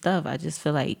 just stuff. I just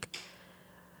feel like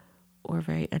we're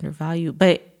very undervalued.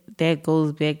 But that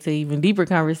goes back to even deeper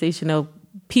conversation of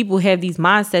people have these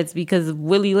mindsets because of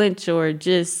Willie Lynch or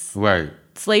just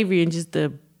slavery and just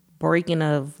the breaking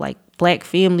of like black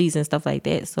families and stuff like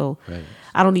that. So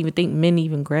I don't even think men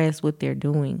even grasp what they're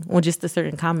doing or just the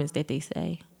certain comments that they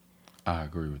say. I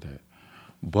agree with that.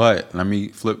 But let me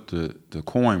flip the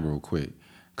coin real quick,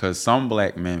 because some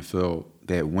black men feel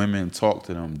that women talk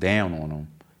to them down on them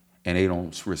and they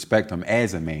don't respect them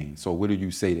as a man. So what do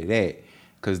you say to that?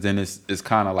 Because then it's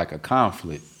kind of like a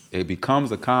conflict. It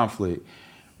becomes a conflict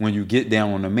when you get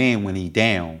down on the man when he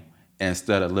down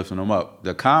instead of lifting him up.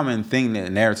 The common thing,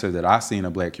 that narrative that I see in the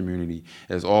black community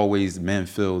is always men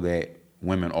feel that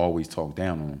women always talk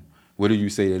down on them. What do you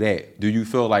say to that? Do you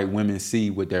feel like women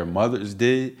see what their mothers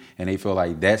did and they feel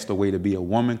like that's the way to be a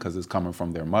woman because it's coming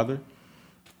from their mother?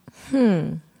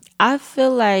 I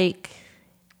feel like,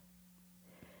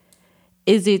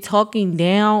 is it talking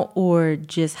down or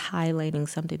just highlighting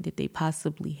something that they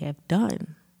possibly have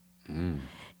done?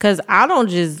 Because I don't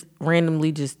just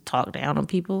randomly just talk down on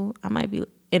people. I might be,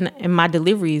 and my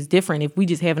delivery is different. If we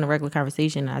just having a regular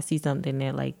conversation and I see something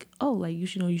that like, oh, like you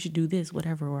should do this,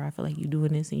 whatever, or I feel like you're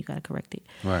doing this and you got to correct it.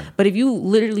 Right. But if you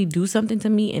literally do something to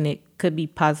me and it could be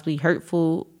possibly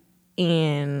hurtful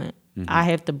and I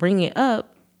have to bring it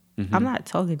up, I'm not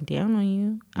talking down on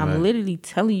you. I'm literally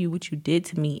telling you what you did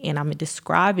to me and I'm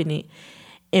describing it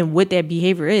and what that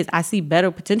behavior is. I see better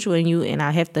potential in you and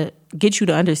I have to get you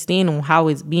to understand on how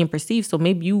it's being perceived. So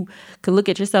maybe you could look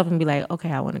at yourself and be like,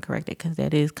 okay, I want to correct it because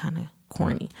that is kind of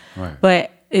corny. Right.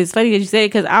 But it's funny that you say it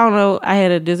because I don't know, I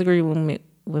had a disagreement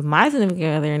with my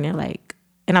significant other and they're like,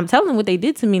 and I'm telling them what they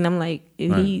did to me and I'm like,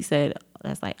 and he said,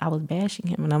 that's like, I was bashing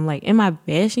him. And I'm like, am I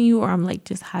bashing you or I'm like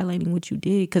just highlighting what you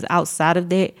did? Because outside of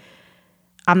that,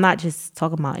 I'm not just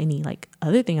talking about any like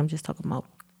other thing. I'm just talking about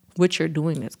what you're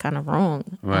doing that's kind of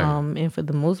wrong. Right. And for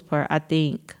the most part, I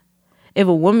think if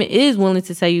a woman is willing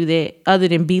to tell you that, other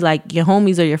than be like your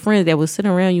homies or your friends that will sit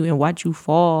around you and watch you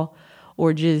fall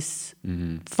or just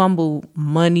fumble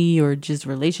money or just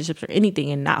relationships or anything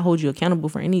and not hold you accountable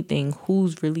for anything,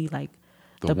 who's really like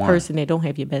the person that don't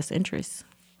have your best interests?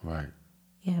 Right.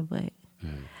 Yeah, but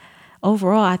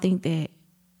overall, I think that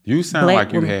you sound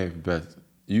like you have best.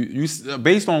 You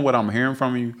based on what I'm hearing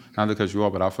from you, not to cut you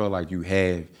off, but I feel like you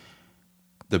have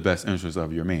the best interest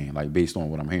of your man, like based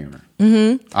on what I'm hearing.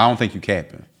 I don't think you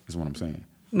capping, is what I'm saying.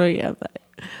 No, yeah,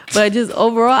 but just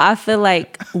overall, I feel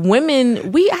like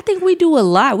women, I think we do a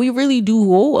lot. We really do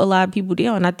hold a lot of people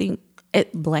down. And I think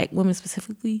black women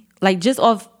specifically, like just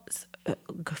off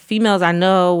females I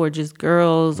know or just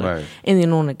girls, and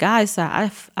then on the guy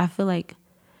side, I feel like,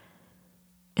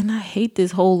 and I hate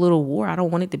this whole little war. I don't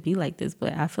want it to be like this,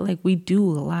 but I feel like we do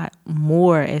a lot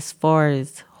more as far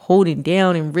as holding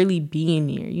down and really being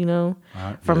there, you know?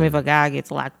 From if a guy gets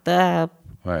locked up.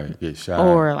 Right, get shot.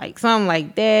 Or like something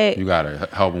like that. You got to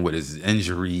help him with his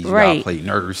injuries. You got to play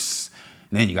nurse.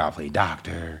 And then you got to play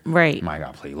doctor. Right. You might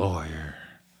got to play lawyer.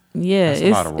 Yeah,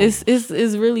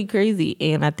 it's really crazy.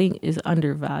 And I think it's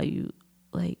undervalued.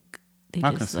 Like, they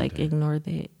just like ignore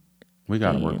that. We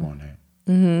got to work on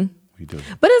that. We do.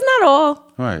 But it's not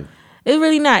all. Right. It's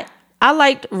really not. I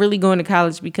liked really going to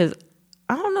college because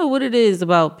I don't know what it is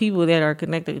about people that are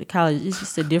connected to college. It's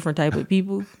just a different type of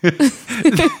people.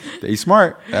 They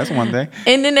smart. That's one thing.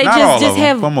 And then they just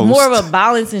have more of a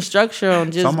balance and structure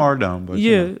on just. Some are dumb, but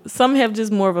some have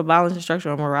just more of a balance and structure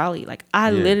on morality. Like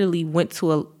I literally went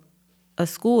to a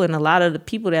school, and a lot of the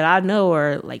people that I know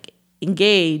are like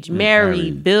engaged,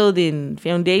 married, building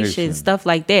foundation, stuff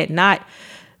like that. Not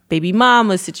baby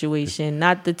mama situation.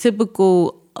 Not the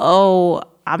typical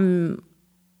I'm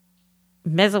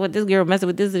messing with this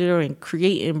girl, and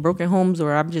creating broken homes,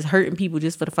 or I'm just hurting people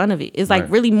just for the fun of it. It's like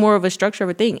really more of a structure of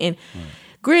a thing. And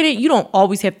granted, you don't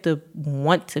always have to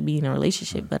want to be in a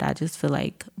relationship, but I just feel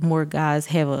like more guys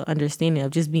have an understanding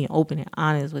of just being open and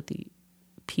honest with the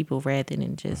people rather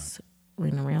than just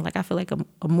running around. Like I feel like I'm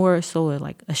more so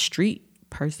like a street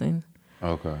person.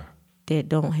 Okay. That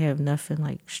don't have nothing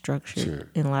like structured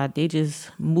in life. They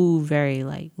just move very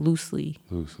like loosely.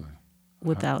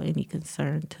 Without any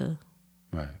concern to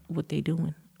what they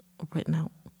doing or putting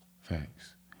out.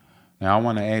 Facts. Now I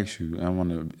want to ask you, I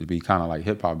want to be kind of like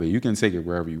hip hop, but you can take it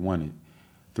wherever you want it.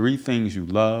 3 things you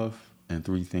love and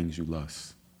 3 things you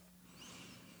lust.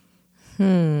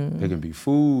 It can be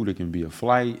food, it can be a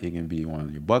flight, it can be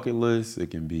on your bucket list,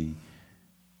 it can be.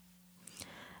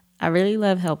 I really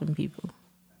love helping people.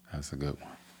 That's a good one.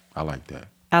 I like that.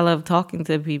 I love talking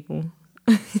to people.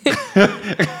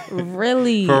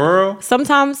 Really? For real?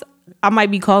 Sometimes I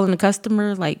might be calling the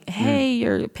customer like, hey,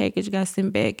 your package got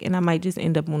sent back, and I might just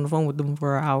end up on the phone with them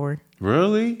for an hour.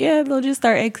 Really? Yeah, they'll just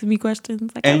start asking me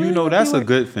questions. Like, and that's a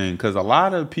good thing, because a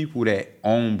lot of people that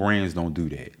own brands don't do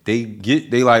that.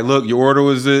 They like, look, your order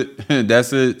was it,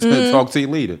 that's it, talk to you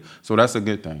later. So that's a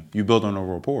good thing. You build on a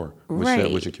rapport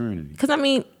with your community. Because I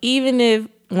mean, even if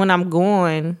when I'm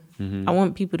gone, I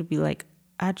want people to be like,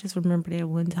 I just remember that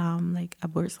one time, like, I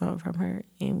bought something from her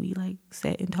and we, like,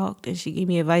 sat and talked and she gave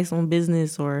me advice on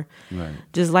business or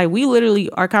just, like,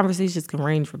 our conversations can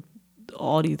range from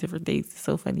all these different things. It's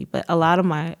so funny. But a lot of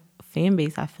my fan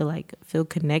base, I feel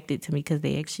connected to me because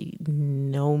they actually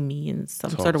know me in some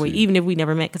sort of way, even if we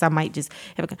never met, because I might just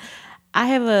have I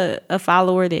have a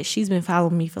follower that she's been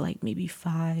following me for, like, maybe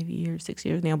 5 years, 6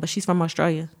 years now, but she's from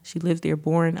Australia. She lives there,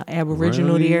 born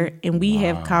Aboriginal there, and we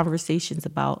have conversations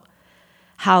about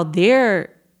how their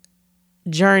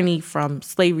journey from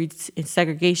slavery and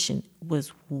segregation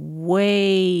was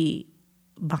way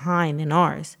behind than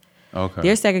ours. Okay.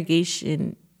 Their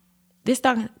segregation,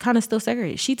 they're kind of still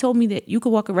segregated. She told me that you could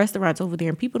walk in restaurants over there,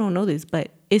 and people don't know this, but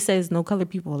it says no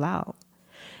colored people allowed.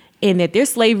 And that their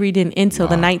slavery didn't end until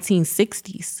the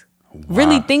 1960s. Wow.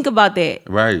 Really think about that.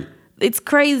 Right. It's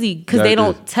crazy because they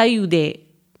don't tell you that.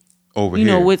 Over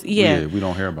here. We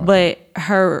don't hear about that. But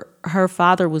her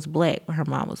father was black, but her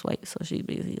mom was white. So she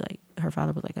basically, like, her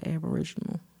father was like an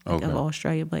Aboriginal of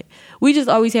Australia. But we just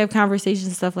always have conversations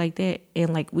and stuff like that.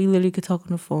 And, like, we literally could talk on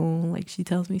the phone. Like, she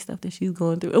tells me stuff that she's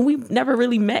going through. And we never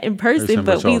really met in person,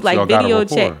 but we, like, video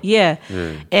chat. Yeah.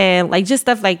 And, like, just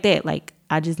stuff like that. Like,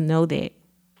 I just know that.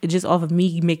 Just off of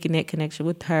me making that connection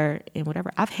with her and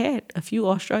whatever. I've had a few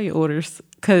Australia orders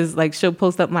because, like, she'll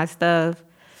post up my stuff.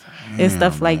 And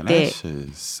stuff like that. That shit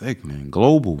is sickening.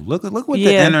 Global. Look what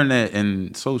the internet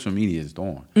and social media is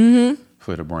doing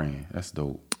for the brand. That's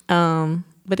dope.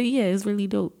 But it's really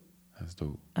dope. That's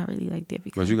dope. I really like that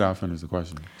because. But you gotta finish the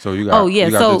question. So you got.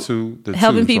 So the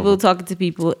helping people, talking to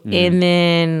people, and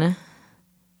then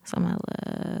some I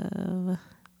love.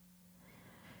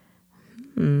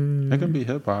 It can be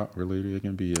hip hop related. It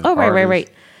can be right.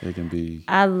 It can be.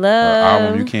 I love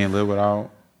album you can't live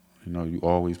without. You know, you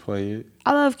always play it.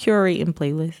 I love curating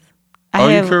playlists.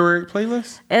 You curate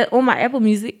playlists? On my Apple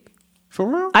Music. For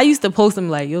real? I used to post them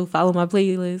like, yo, follow my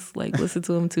playlist. Like, listen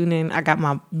to them, tune in. I got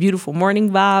my beautiful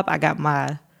morning vibe. I got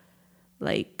my,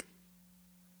 like,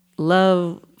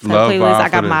 love playlist. I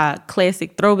got my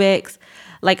classic throwbacks.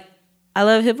 Like, I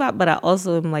love hip-hop, but I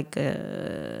also am like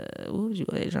what would you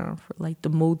call that genre for? Like,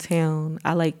 the Motown.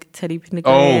 I like Teddy Pendergrass.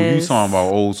 Oh, you talking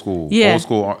about old school. Yeah. Old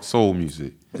school soul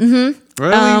music. Mm-hmm.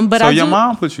 Really? But so your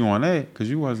mom put you on that because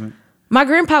you wasn't. My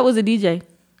grandpa was a DJ.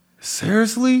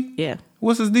 Seriously? Yeah.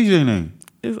 What's his DJ name?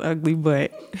 It's ugly,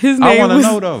 but his name I want to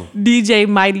know though. DJ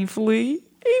Mighty Flea.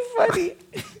 He's funny.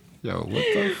 Yo, what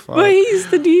the fuck? But he used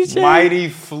to DJ. Mighty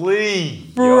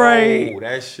Flea. Right. Yo,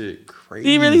 that shit crazy.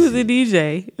 He really was a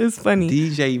DJ. It's funny.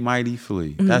 DJ Mighty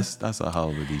Flea. Mm-hmm. That's a hell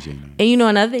of a DJ name. And you know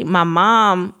another thing, my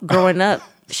mom growing up,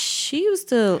 she used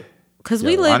to, because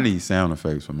we lived. I need sound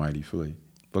effects for Mighty Flea.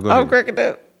 But go ahead. I'm cracking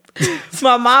up.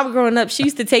 My mom growing up, she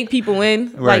used to take people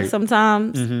in, like,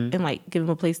 sometimes, and, like, give them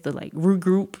a place to, like,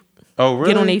 regroup. Oh,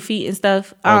 really? Get on their feet and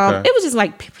stuff. It was just,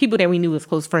 like, people that we knew as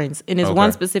close friends. And there's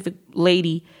one specific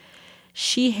lady,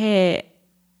 she had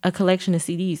a collection of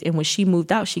CDs, and when she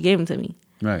moved out, she gave them to me.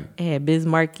 Right. It had Biz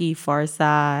Markie,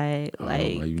 Pharcyde,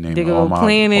 you name Big all Old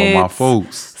Planet. All my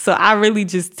folks. So I really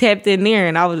just tapped in there,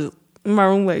 and I was in my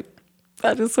room like,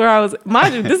 I just swear I was.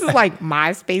 Mind you, this is like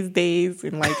MySpace days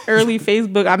and like early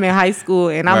Facebook. I'm in high school,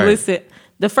 and I'm listening.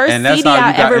 The first CD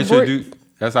I ever bought.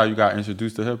 That's how you got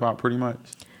introduced to hip hop, pretty much.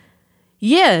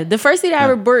 Yeah, the first CD I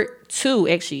ever bought too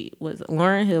actually was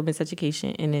Lauryn Hill,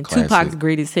 Miseducation, and then Classic. Tupac's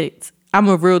Greatest Hits. I'm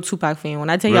a real Tupac fan. When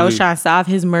I tell you I was trying to solve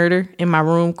his murder in my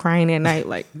room, crying at night,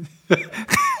 like,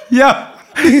 yeah.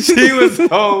 She was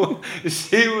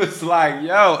like,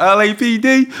 yo,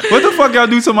 LAPD, what the fuck y'all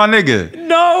do to my nigga?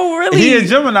 No, really. He in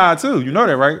Gemini too. You know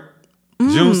that, right?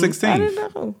 June 16th. I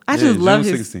didn't know. I just love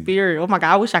his 16th. spirit. Oh my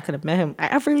God, I wish I could have met him.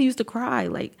 I really used to cry.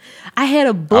 Like, I had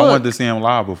a book. I wanted to see him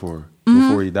live before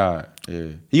he died. Yeah.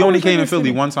 He only came to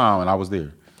Philly one time and I was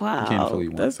there. Wow, he came to Philly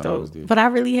one that's time. dope. I was there. But I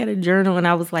really had a journal, and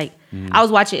I was like, I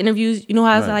was watching interviews. You know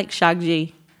how I was like Shock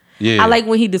G? Yeah. I like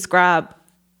when he described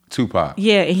Tupac.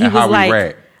 Yeah, and he was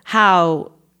like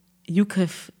how you could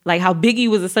how Biggie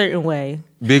was a certain way.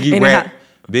 Biggie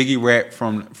rap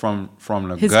from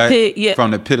the his gut, pit, from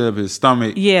the pit of his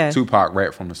stomach. Yeah. Tupac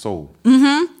rap from the soul.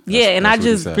 Mm-hmm. Yeah, and I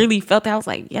that's just really felt that. I was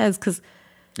like, yes, because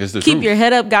Keep Your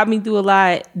Head Up got me through a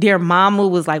lot. Dear Mama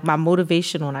was like my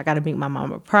motivation on I got to make my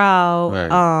mama proud.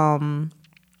 Right.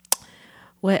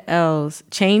 What else?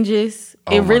 Changes.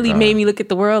 It really made me look at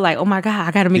the world like, oh my God,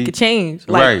 I got to make a change.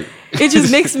 Like, it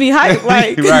just makes me hype.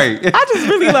 Like, I just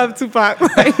really love Tupac.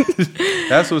 Like,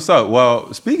 that's what's up.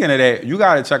 Well, speaking of that, you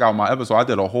got to check out my episode. I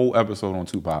did a whole episode on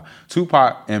Tupac.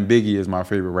 Tupac and Biggie is my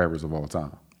favorite rappers of all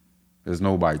time. There's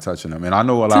nobody touching them. And I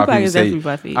know a lot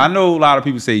of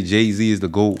people say Jay-Z is the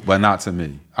GOAT, but not to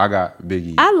me. I got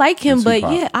Biggie. I like him, but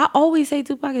yeah, I always say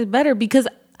Tupac is better because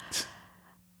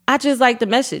I just like the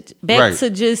message. Back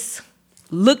to just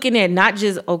looking at not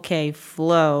just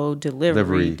flow,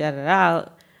 delivery, da.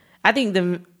 I think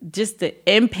the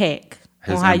impact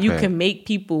on how you can make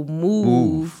people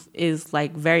move is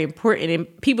like very important,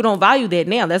 and people don't value that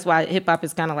now. That's why hip hop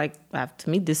is kind of like, to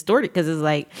me, distorted, because it's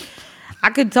like I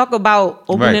could talk about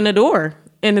opening a door,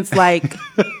 and it's like,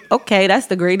 okay, that's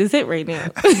the greatest hit right now.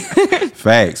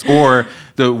 Facts. Or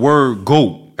the word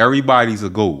GOAT. Everybody's a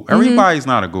GOAT. Everybody's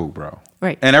not a GOAT, bro.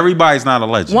 Right. And everybody's not a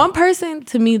legend. One person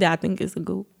to me that I think is a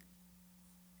GOAT,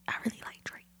 I really like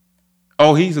Drake.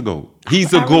 Oh, he's a GOAT.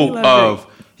 He's the GOAT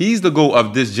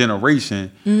of this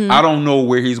generation. I don't know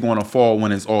where he's going to fall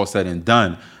when it's all said and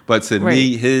done. But to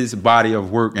me, his body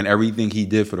of work and everything he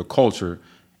did for the culture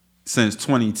since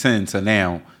 2010 to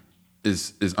now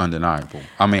is undeniable.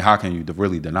 I mean, how can you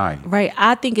really deny it? Right.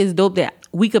 I think it's dope that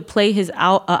we could play his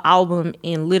album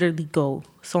and literally go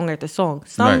song after song.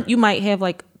 You might have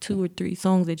like 2 or 3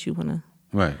 songs that you want to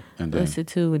listen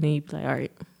to, and then you be like, all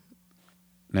right.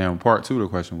 Now, part 2 of the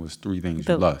question was 3 things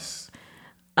you lust.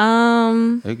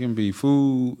 It can be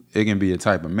food. It can be a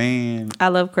type of man. I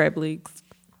love crab legs.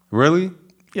 Really?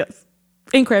 Yes.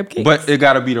 And crab cakes. But it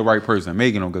got to be the right person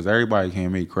making them, because everybody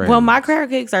can't make crab. Well, my crab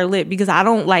cakes are lit because I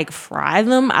don't like fry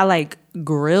them. I like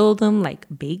grill them, like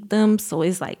bake them. So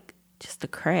it's like just the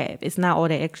crab. It's not all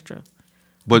that extra.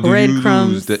 But do you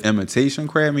use the imitation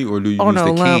crab meat, or do you use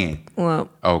the can?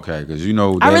 Lump. Okay, because you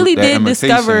know I really did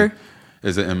discover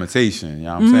is an imitation. You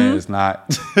know what I'm saying? It's not.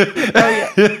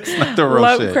 It's not the real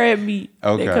lump shit. Crab meat.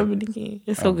 Okay. They come in the can.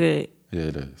 It's so good. Yeah,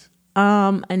 it is.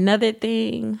 Another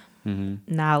thing,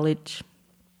 knowledge.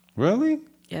 Really?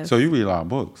 Yes. So you read a lot of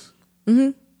books.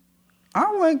 I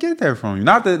don't want to get that from you.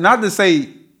 Not to say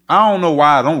I don't know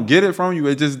why I don't get it from you.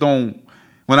 It just don't.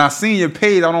 When I seen your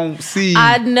page, I don't see.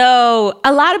 I know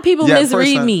a lot of people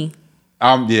misread me.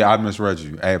 I misread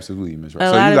you. Absolutely misread.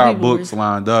 So you got books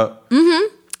lined up.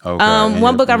 Okay.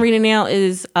 One book I'm reading now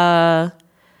is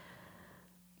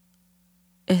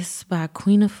it's by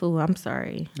Queen of Fu. I'm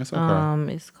sorry. That's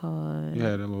okay. It's called.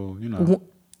 Yeah, that little,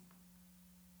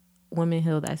 Women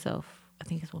Heal Thyself. I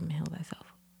think it's Women Heal Thyself.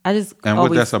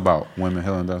 What that's about? Women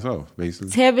healing themselves,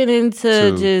 basically. Tapping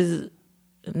into just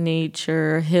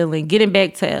nature, healing, getting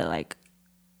back to like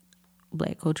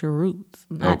Black culture roots,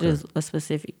 not just a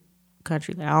specific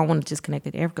country. Like, I don't want to just connect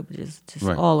it to Africa, but just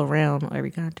all around on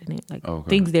every continent. Like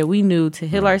things that we knew to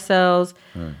heal ourselves,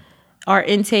 our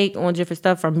intake on different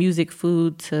stuff from music,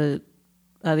 food to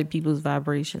other people's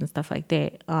vibrations, stuff like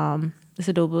that. It's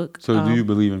a dope book. So do you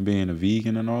believe in being a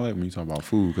vegan and all that when you talk about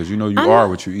food? Because you know are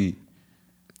what you eat.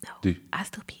 No, I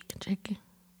still be eating chicken.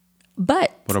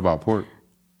 But what about pork?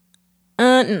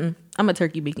 I'm a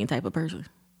turkey bacon type of person.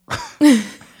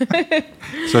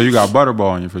 So you got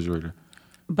Butterball in your refrigerator?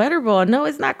 Butterball? No,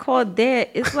 it's not called that.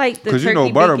 It's like the turkey bacon. Because you know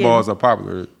Butterballs are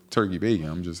popular turkey bacon.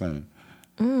 I'm just saying.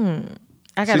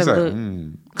 I gotta look.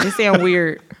 It sound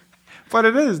weird. But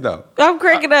it is though. I'm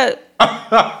cracking up.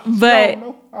 But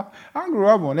no. I grew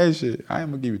up on that shit. I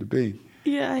am gonna give you the big.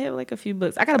 Yeah, I have like a few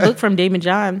books. I got a book from Damon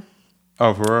John.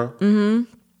 Oh, for real?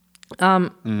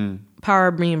 Power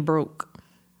of Being Broke.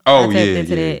 Oh, I tapped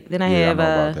into that. Then I have know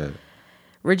about that.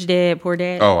 Rich Dad, Poor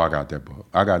Dad. Oh, I got that book.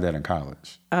 I got that in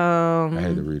college. I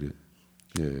had to read it.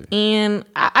 Yeah. And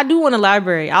I do want a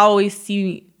library. I always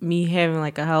see me having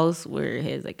like a house where it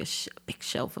has like a big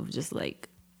shelf of just like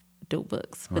dope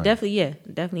books. But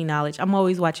definitely knowledge. I'm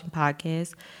always watching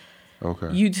podcasts. Okay.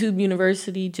 YouTube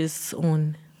University, just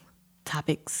on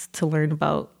topics to learn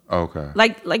about. Okay.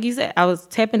 Like you said, I was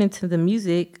tapping into the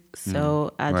music,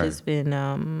 so I just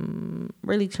been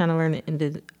really trying to learn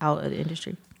out of the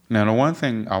industry. Now, the one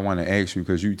thing I want to ask you,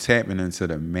 because you tapping into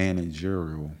the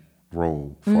managerial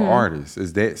role for artists,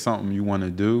 is that something you want to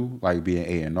do, like be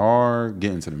an A&R,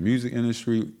 get into the music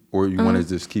industry, or you want to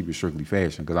just keep it strictly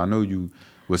fashion? Because I know you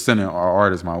was sending our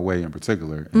artists my way in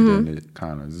particular, and then it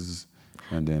kind of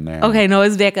and then now. Okay, no,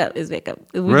 it's back up.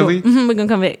 Really? We're gonna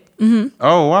come back.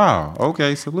 Oh wow.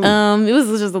 Okay, salute. It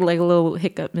was just like a little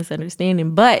hiccup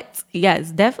misunderstanding, but yeah,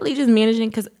 it's definitely just managing,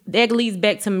 because that leads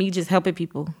back to me just helping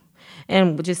people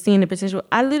and just seeing the potential.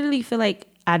 I literally feel like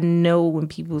I know when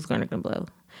people's gonna blow.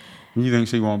 You think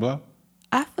she won't blow?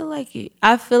 I feel like it.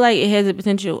 I feel like it has the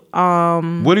potential.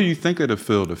 What do you think of the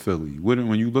field of Philly?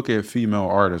 When you look at female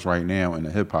artists right now in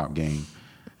the hip hop game,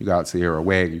 you got Tierra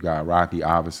Whack, you got Rocky,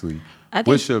 obviously.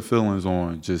 What's your feelings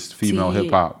on just female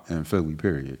hip hop in Philly,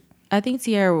 period? I think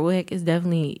Tierra Whack is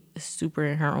definitely super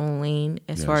in her own lane.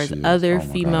 As far as other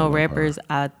female rappers,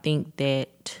 I think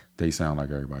that they sound like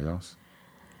everybody else.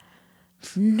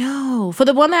 No. For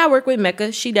the one that I work with,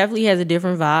 Mecca, she definitely has a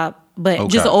different vibe. But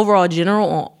just overall general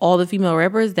on all the female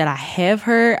rappers that I have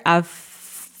heard, I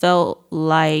felt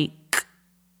like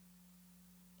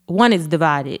one is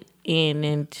divided. And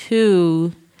then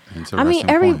two, I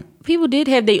mean, people did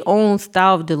have their own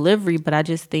style of delivery, but I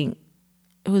just think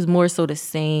it was more so the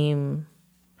same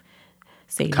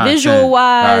visual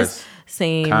wise,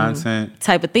 same content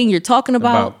type of thing you're talking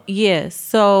about. Yeah.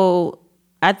 So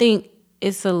I think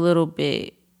it's a little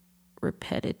bit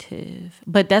repetitive,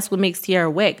 but that's what makes Tierra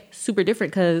Whack super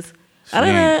different, because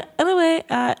I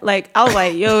was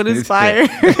like, yo, this fire.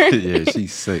 Yeah,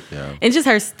 she's sick, yo. And just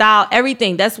her style,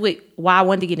 everything. That's why I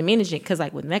wanted to get in management, because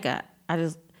like with Mecca,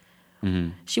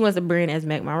 she wants to brand as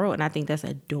Mac Monroe, and I think that's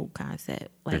a dope concept.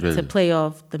 Like to play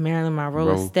off the Marilyn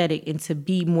Monroe aesthetic and to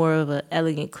be more of an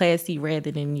elegant, classy,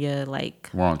 rather than your like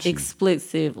raunchy,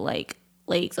 explicit, like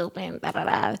legs open, blah, blah,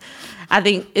 blah. I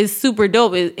think it's super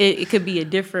dope. It could be a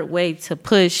different way to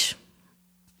push,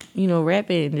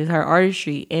 rapping and just her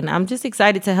artistry. And I'm just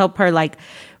excited to help her like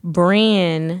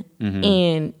brand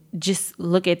and just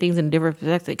look at things in a different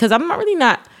perspective. Because I'm really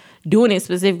not doing it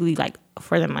specifically like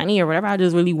for the money or whatever. I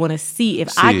just really want to see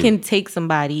if I can take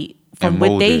somebody from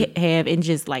what they have and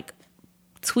just like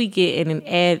tweak it and then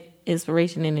add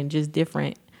inspiration in and just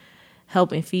different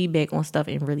help and feedback on stuff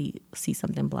and really see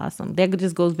something blossom. That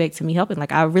just goes back to me helping.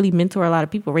 Like I really mentor a lot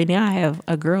of people. Right now I have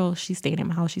a girl, she's staying at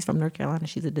my house. She's from North Carolina.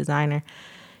 She's a designer.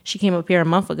 She came up here a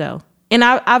month ago. And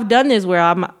I've done this where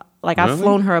I'm like, I've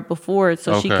flown her up before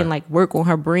so she can like work on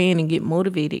her brand and get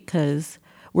motivated, because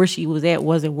where she was at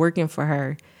wasn't working for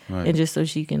her. Right. And just so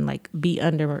she can like be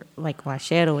under like my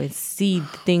shadow and see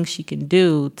the things she can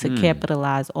do to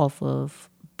capitalize off of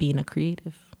being a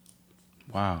creative.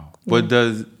 Wow. But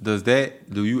do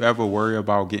you ever worry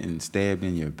about getting stabbed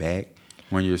in your back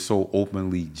when you're so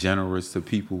openly generous to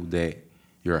people that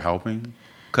you're helping?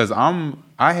 Because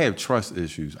I have trust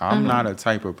issues. I'm not a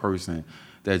type of person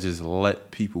that just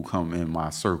let people come in my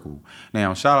circle.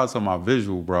 Now, shout out to my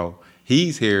visual bro.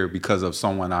 He's here because of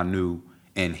someone I knew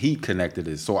and he connected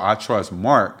it. So I trust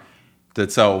Mark to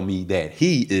tell me that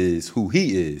he is who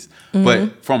he is.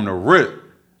 But from the rip,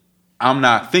 I'm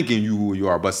not thinking you who you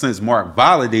are. But since Mark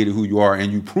validated who you are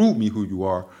and you proved me who you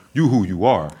are, you who you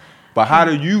are. But how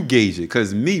do you gauge it?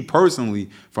 Because me personally,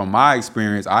 from my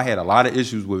experience, I had a lot of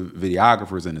issues with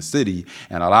videographers in the city.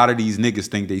 And a lot of these niggas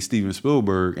think they Steven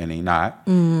Spielberg and they not.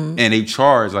 And they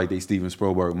charge like they Steven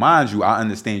Spielberg. Mind you, I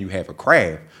understand you have a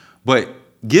craft. But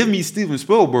give me Steven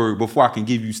Spielberg before I can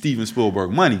give you Steven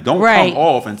Spielberg money. Don't come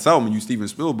off and tell me you Steven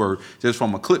Spielberg just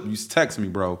from a clip you text me,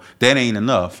 bro. That ain't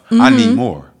enough. I need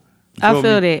more. I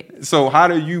feel that. So how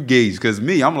do you gauge? Because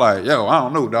me, I'm like, yo, I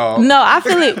don't know, dog. No, I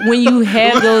feel it when you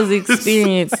have those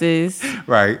experiences.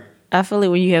 Right. I feel it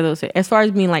when you have those. As far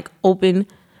as being like open,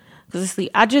 because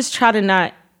I just try to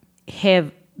not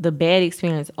have the bad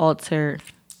experience alter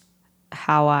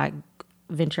how I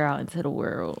venture out into the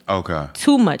world. Okay.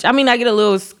 Too much. I mean, I get a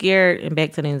little scared and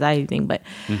back to the anxiety thing, but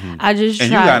I just try.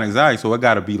 And you got anxiety, so it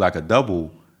got to be like a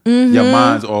double. Your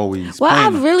mind's always. Well,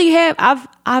 planning. I've really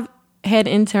I've had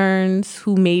interns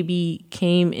who maybe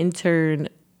came intern.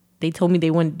 They told me they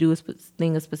wanted to do a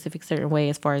thing a specific certain way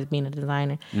as far as being a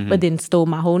designer, but then stole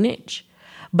my whole niche.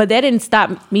 But that didn't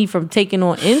stop me from taking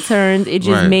on interns. It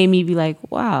just made me be like,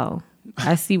 wow,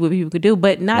 I see what people could do.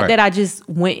 But not that I just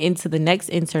went into the next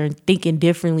intern thinking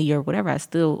differently or whatever. I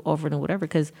still offered them whatever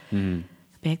because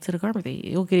back to the garment thing.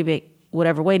 You'll get it back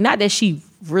whatever way. Not that she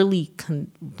really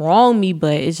wronged me,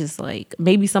 but it's just like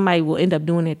maybe somebody will end up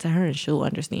doing it to her and she'll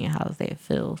understand how that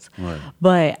feels. Right.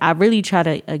 But I really try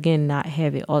to, again, not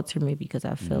have it alter me because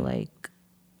I feel like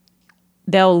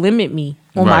they'll limit me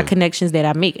on my connections that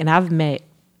I make. And I've met,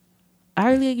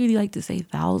 I really like to say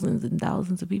thousands and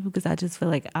thousands of people because I just feel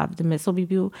like I've met so many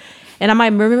people. And I might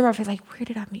remember, I feel like, where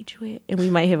did I meet you at? And we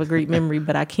might have a great memory,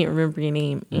 but I can't remember your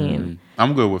name. And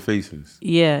I'm good with faces.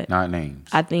 Yeah. Not names.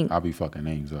 I think. I'll be fucking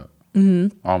names up.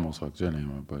 Almost fucked your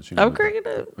name up, but you know. I'm cracking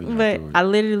up. But I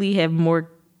literally have more,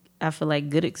 I feel like,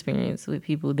 good experience with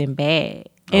people than bad.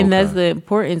 And that's the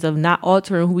importance of not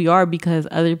altering who we are because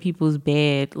other people's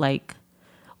bad, like,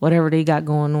 whatever they got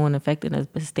going on affecting us,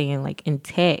 but staying, like,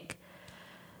 intact.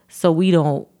 So we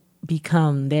don't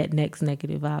become that next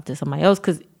negative vibe to somebody else.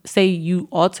 Because say you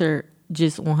alter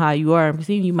just on how you are and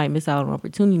perceive, you might miss out on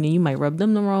opportunity and you might rub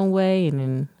them the wrong way. And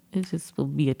then it just will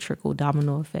be a trickle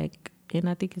domino effect. And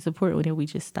I think it's important that we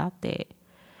just stop that.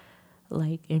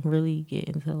 Like, and really get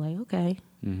into like, okay,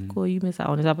 cool, you miss out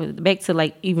on this. Back to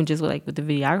like, even just with the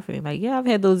videography. Like, yeah, I've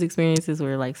had those experiences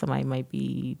where like somebody might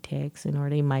be taxing or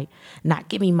they might not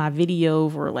give me my video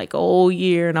for like a whole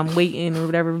year and I'm waiting or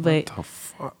whatever. But What the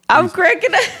fuck? I'm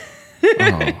cracking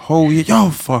up. Whole year. Y'all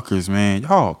fuckers, man.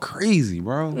 Y'all crazy,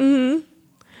 bro.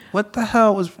 What the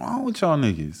hell was wrong with y'all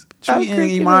niggas? Treating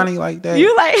Imani like that?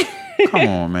 You like... Come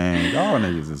on, man. Y'all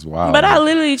niggas is wild. But I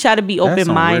literally try to be That's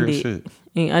some weird open-minded shit.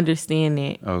 and understand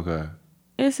that. Okay.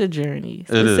 It's a journey,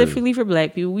 specifically for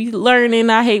Black people. We learning.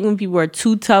 I hate when people are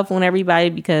too tough on everybody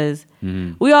because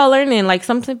we all learning. Like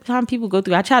sometimes people go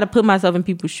through. I try to put myself in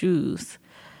people's shoes.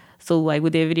 So like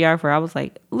with that videographer, I was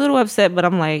like a little upset, but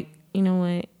I'm like, you know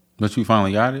what? But you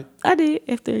finally got it? I did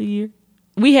after a year.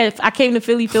 I came to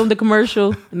Philly, filmed the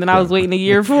commercial, and then I was waiting a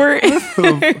year for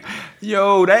it.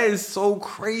 Yo, that is so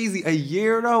crazy. A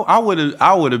year though? I would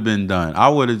have been done. I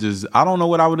don't know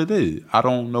what I would have did. I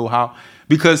don't know how.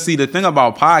 Because see, the thing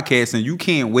about podcasting, you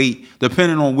can't wait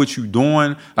depending on what you're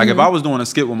doing. Like if I was doing a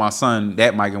skit with my son,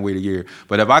 that might can wait a year.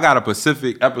 But if I got a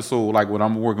specific episode like what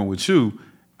I'm working with you,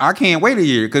 I can't wait a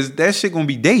year because that shit gonna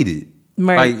be dated.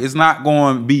 Right. Like it's not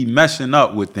going to be meshing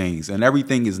up with things, and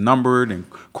everything is numbered and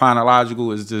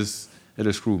chronological.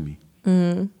 It'll screw me.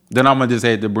 Then I'm gonna just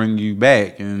have to bring you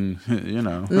back, and you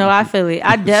know. No, I feel it.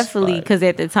 I definitely, because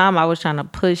at the time I was trying to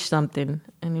push something,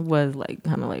 and it was like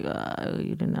kind of like,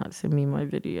 you did not send me my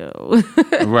video.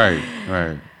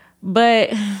 Right.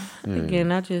 But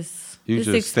again, I just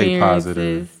stay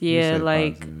positive. Yeah,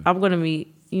 like positive. I'm gonna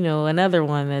meet another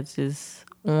one that's just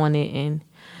on it and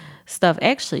stuff.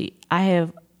 Actually, I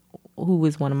have who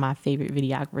is one of my favorite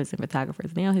videographers and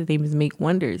photographers now. His name is Make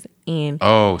Wonders. And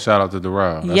shout out to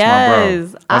Darrell. That's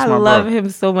yes, my bro. I love him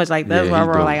so much. Like that's my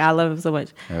bro. Dope. Like I love him so much.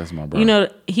 That's my bro.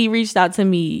 He reached out to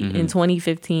me in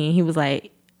 2015. He was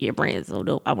like, your brand's so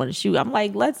dope. I want to shoot. I'm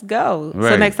like, let's go.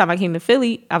 Right. So next time I came to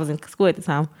Philly, I was in school at the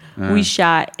time. We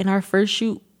shot. In our first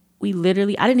shoot, I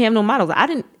didn't have no models.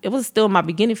 It was still in my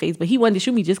beginning phase, but he wanted to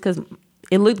shoot me just because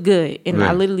it looked good. And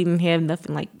I literally didn't have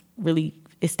nothing like really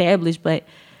established, but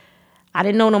I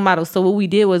didn't know no models. So what we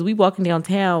did was we walking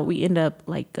downtown. We end up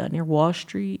like near Walnut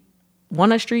Street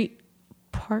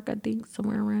Park, I think,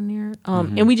 somewhere around there.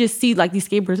 And we just see like these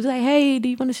skateboarders. We're like, hey, do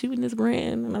you want to shoot in this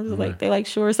brand? And I was like, they like,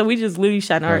 sure. So we just literally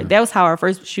shot. That was how our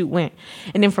first shoot went.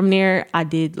 And then from there, I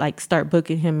did like start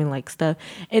booking him and like stuff.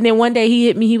 And then one day he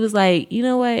hit me. He was like, you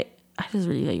know what? I just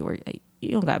really like your work. Like, you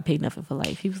don't got to pay nothing for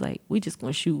life. He was like, we just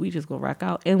going to shoot. We just going to rock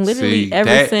out. And literally ever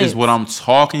since. That is what I'm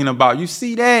talking about. You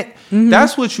see that?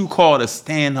 That's what you call a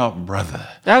stand-up brother.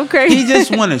 Okay. He just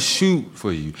want to shoot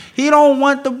for you. He don't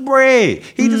want the bread.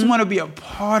 He just want to be a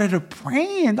part of the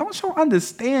brand. Don't you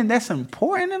understand that's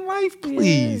important in life,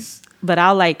 please? Yeah. But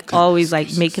I'll like always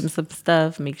like make him some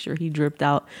stuff, make sure he dripped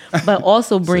out, but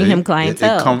also bring him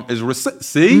clientele.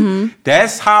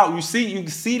 That's how you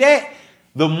see that?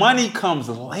 The money comes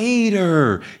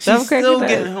later. She's still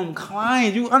getting him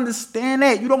clients. You understand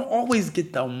that? You don't always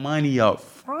get the money up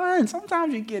front.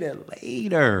 Sometimes you get it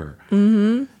later.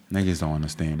 Niggas don't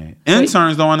understand that.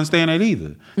 Interns don't understand that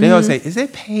either. They always say, is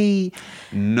it paid?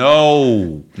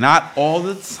 No. Not all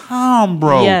the time,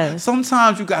 bro. Yes.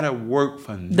 Sometimes you got to work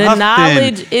for nothing. The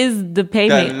knowledge is the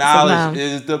payment. The knowledge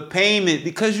is the payment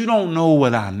because you don't know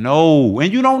what I know.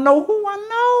 And you don't know who I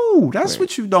know. That's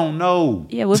what you don't know.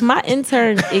 Yeah, with my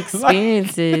intern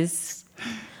experiences,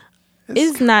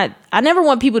 it's not... I never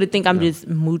want people to think I'm just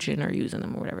mooching or using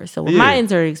them or whatever. So with my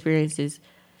intern experiences...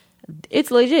 It's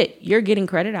legit. You're getting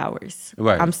credit hours.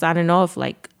 Right. I'm signing off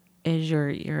like as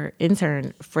your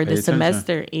intern for the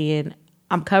semester, and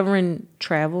I'm covering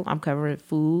travel. I'm covering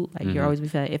food. Like you're always be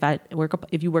fed.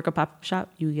 If you work a pop-up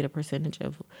shop, you get a percentage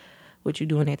of what you're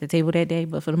doing at the table that day.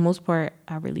 But for the most part,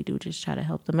 I really do just try to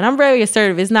help them. And I'm very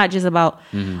assertive. It's not just about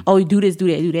oh, you do this, do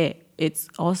that, do that. It's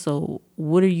also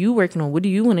what are you working on? What do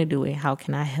you want to do? And how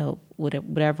can I help with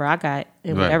whatever I got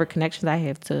and whatever connections I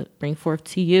have to bring forth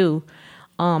to you.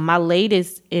 My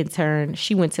latest intern,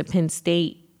 she went to Penn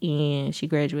State and she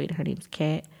graduated. Her name's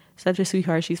Kat. Such a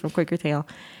sweetheart. She's from Quakertown.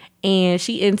 And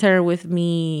she interned with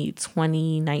me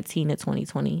 2019 to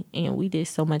 2020. And we did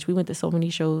so much. We went to so many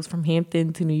shows from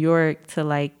Hampton to New York to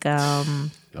like...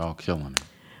 Y'all killing it.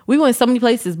 We went so many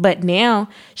places. But now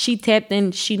she tapped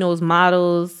in. She knows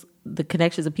models, the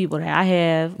connections of people that I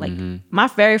have. Like my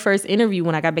very first interview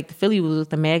when I got back to Philly was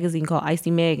with a magazine called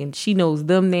Icy Mag, and she knows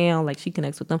them now. Like she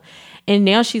connects with them, and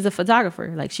now she's a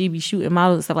photographer. Like she be shooting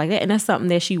models and stuff like that, and that's something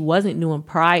that she wasn't doing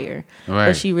prior. Right.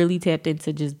 But she really tapped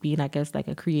into just being, I guess, like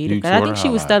a creative. I think she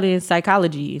was studying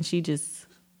psychology, and she just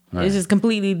it's just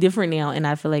completely different now. And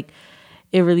I feel like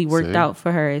it really worked out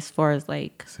for her as far as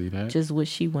like just what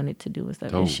she wanted to do and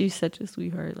stuff. And she's such a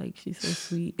sweetheart. Like she's so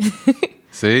sweet.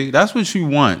 See, that's what you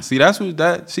want. See,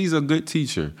 she's a good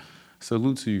teacher.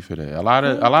 Salute to you for that. A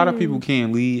lot of people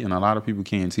can't lead and a lot of people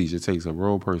can't teach. It takes a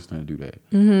real person to do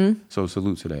that. So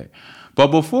salute to that. But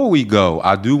before we go,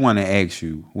 I do want to ask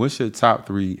you, what's your top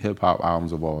 3 hip hop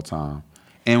albums of all time?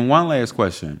 And one last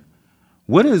question.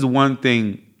 What is one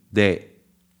thing that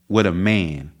with a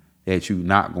man that you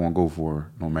not gonna go for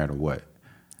no matter what?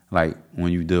 Like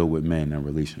when you deal with men and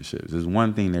relationships. There's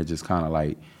one thing that just kind of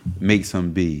like makes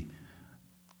him be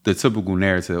the typical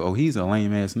narrative, oh, he's a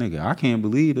lame ass nigga. I can't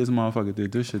believe this motherfucker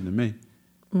did this shit to me.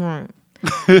 Right.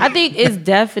 I think it's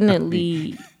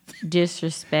definitely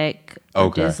disrespect or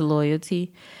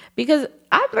disloyalty. Because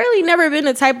I've really never been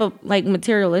the type of like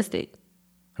materialistic.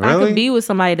 Really? I could be with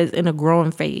somebody that's in a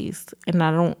growing phase and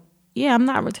I'm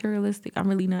not materialistic. I'm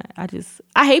really not.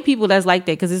 I hate people that's like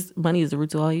that because money is the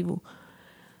root of all evil.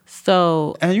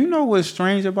 So. And you know what's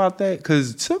strange about that?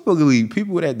 Because typically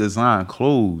people that design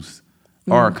clothes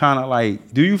are kind of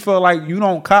like, do you feel like you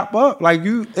don't cop up? Like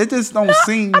it just don't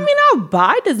seem. I mean, I'll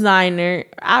buy designer.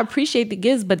 I appreciate the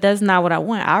gifts, but that's not what I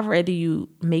want. I'd rather you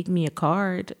make me a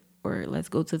card or let's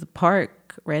go to the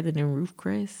park rather than Ruth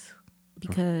Chris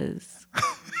because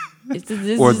it's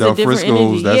just or the Frisco's.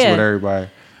 Energy. That's what everybody.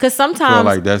 Because sometimes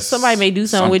like somebody may do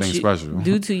something with you, special.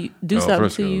 do something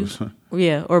to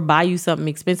you, or buy you something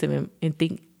expensive and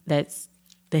think that's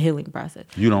the healing process.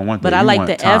 You don't want that. But I like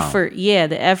the effort. Yeah,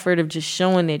 the effort of just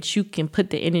showing that you can put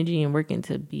the energy and working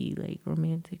to be like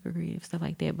romantic or creative, stuff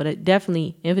like that. But it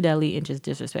definitely, infidelity and just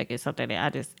disrespect is something that I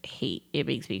just hate. It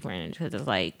makes me cringe because it's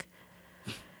like.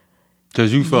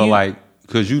 Because you feel like,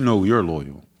 because you know you're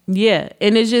loyal. Yeah.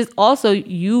 And it's just also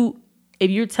if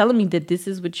you're telling me that this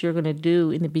is what you're going to do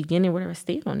in the beginning, whatever,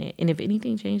 stand on it. And if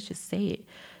anything changed, just say it.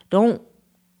 Don't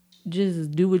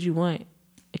just do what you want.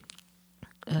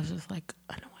 That's just like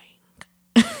annoying.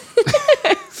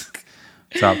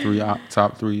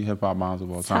 top three hip hop albums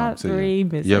of all time. Top 3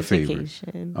 Miss Your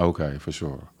Education. favorite. Okay, for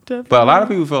sure. Definitely. But a lot of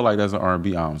people feel like that's an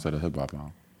R&B album instead of hip hop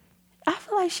album. I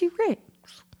feel like she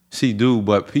rips. She do,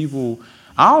 but people,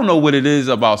 I don't know what it is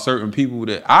about certain people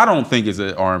that I don't think it's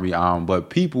an R&B album, but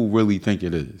people really think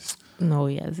it is. No,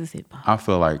 yeah, this is hip hop. I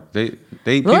feel like they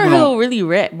Lauryn Hill really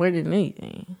rap more than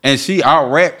anything. And she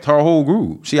out-rapped her whole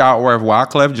group. She out-rapped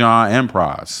Wyclef Jean and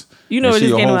Pras. You know what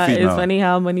just came out? It's funny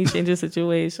how money changes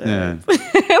situations. Yeah.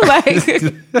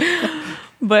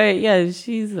 But yeah,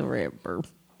 she's a rapper.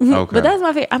 Okay. But that's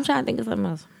my favorite. I'm trying to think of something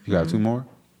else. You got 2 more?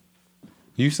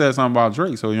 You said something about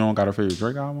Drake, so you don't got a favorite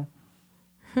Drake album?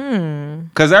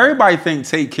 Because everybody think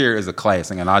Take Care is a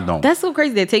classic, and I don't. That's so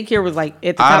crazy that Take Care was like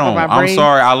at the top of my brain. I'm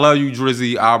sorry. I love you,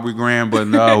 Drizzy, Aubrey Graham, but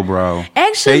no, bro.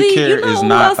 Actually, Take Care is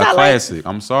not a classic.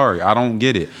 I'm sorry. I don't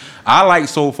get it. I like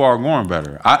So Far Gone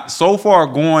better. So Far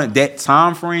Gone, that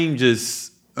time frame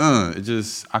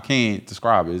I can't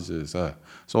describe it. It's just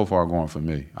So Far Gone for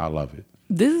me. I love it.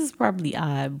 This is probably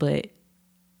odd, but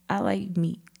I like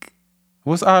Meek.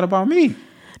 What's odd about Meek?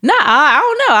 Nah, I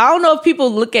don't know. I don't know if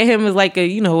people look at him as like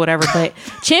a, whatever, but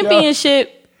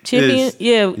Championship Champion,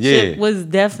 Chip was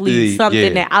definitely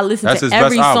something that I listened to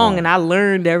every song and I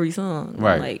learned every song.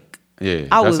 Right. Like, yeah,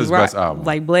 I that's was his best album.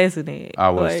 Like blasting it. I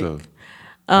was too.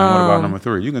 And what about number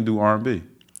 3? You can do R&B.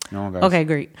 Okay,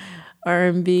 great.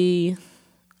 R&B.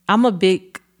 I'm a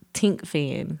big Tink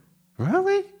fan.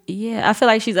 Really? Yeah, I feel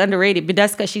like she's underrated, but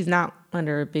that's because she's not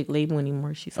under a big label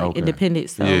anymore. She's like independent.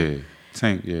 So yeah,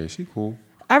 Tink. Yeah, she cool.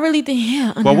 I really think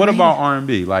underrated. But what about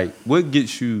R&B? Like, what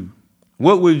gets you?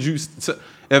 What would you?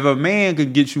 If a man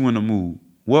could get you in the mood,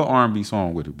 what R&B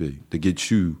song would it be to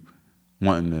get you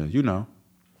wanting to,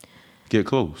 get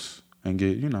close and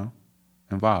get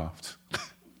involved?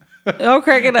 Don't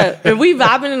crack it up. If we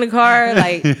vibing in the car,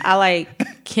 like I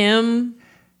like Kim,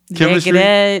 Chemistry? Jagged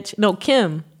Edge. No,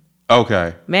 Kim.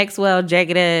 Okay. Maxwell,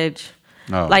 Jagged Edge.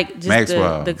 Oh, like just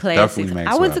Maxwell. the classics. Definitely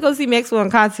Maxwell. I went to go see Maxwell in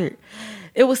concert.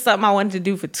 It was something I wanted to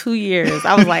do for 2 years.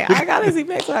 I was like, I gotta see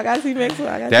Maxwell. I gotta see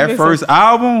Maxwell. That first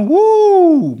album,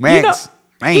 woo, Max.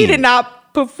 He did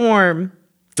not perform.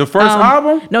 The first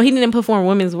album? No, he didn't perform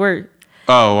Women's Work.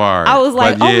 Oh, all right. I was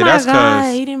like, but, oh my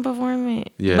God, he didn't perform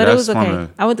it. Yeah, but it was okay. funny.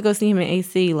 I went to go see him in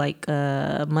AC like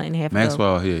a month and a half ago.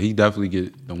 Maxwell, yeah, he definitely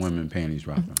get the women panties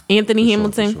dropping. Anthony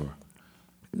Hamilton. For sure.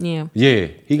 Yeah. Yeah,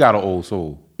 he got an old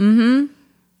soul. Mm-hmm.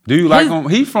 Do you like him?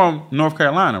 He's from North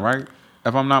Carolina, right?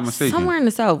 If I'm not mistaken. Somewhere in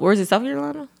the South. Or is it South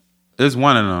Carolina? It's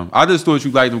one of them. I just thought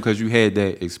you liked him because you had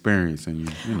that experience and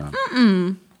you know.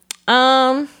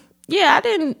 Yeah, I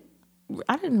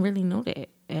didn't really know that,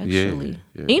 actually.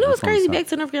 Yeah, you know what's crazy? South. Back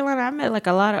to North Carolina, I met like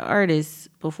a lot of artists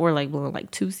before like blowing like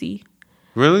Tootsie.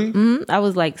 Really? I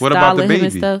was like What about styling the him and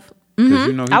baby? stuff. 'Cause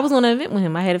you know I was on an event with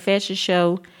him. I had a fashion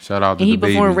show. Shout out to and he the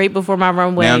baby. performed right before my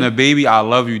runway. Now the baby, I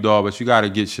love you, dog, but you gotta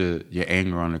get your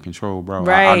anger under control, bro. I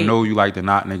Right. know you like to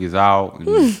knock niggas out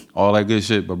and all that good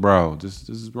shit, but bro,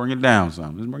 just bring it down,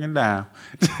 son. Just bring it down.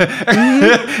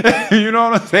 You know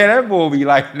what I'm saying? That boy be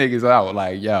like niggas out,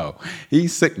 like yo,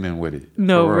 he's sickening with it.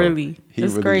 No, For real. really. He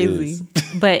It's really crazy. is.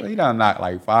 But he done knocked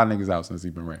like 5 niggas out since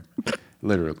he been rapping,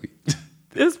 literally.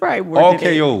 it's probably more All than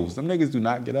that. KOs. Them niggas do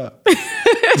not get up.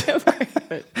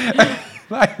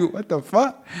 Like what the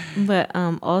fuck? But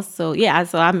also, yeah,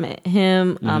 so I met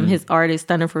him, his artist,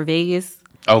 Thunder for Vegas.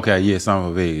 Okay, yeah, Son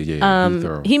of a Vegas, yeah. he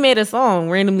thorough. He made a song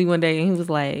randomly one day and he was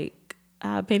like,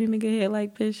 I paint a nigga head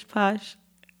like Pish Posh.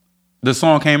 The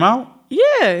song came out?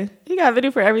 Yeah. He got a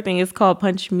video for everything. It's called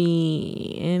Punch Me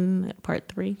in Part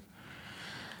 3.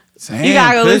 Damn, You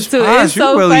gotta go Pish listen to it. Posh, It's you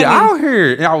so really funny. out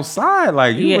here outside.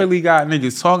 Like you Yeah. really got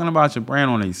niggas talking about your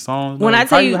brand on these songs. When Like, I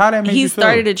tell you, how that make he you feel?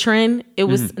 started a trend, it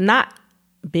was not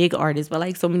big artists, but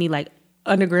like so many like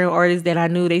underground artists that I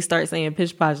knew, they start saying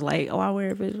Pish Posh, like, oh, I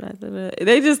wear a Pish Posh.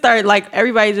 They just started, like,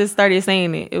 everybody just started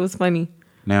saying it. It was funny.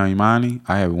 Now, Imani,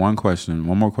 I have one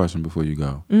more question before you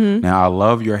go. Mm-hmm. Now, I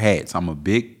love your hats. I'm a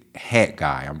big hat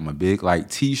guy. I'm a big like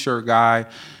t-shirt guy.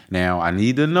 Now, I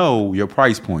need to know your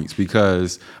price points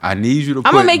because I need you to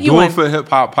I'm gonna make you Do It one. For Hip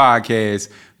Hop Podcast.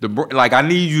 Like, I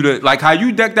need you to, like, how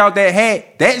you decked out that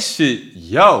hat, that shit,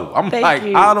 yo. I'm Thank like,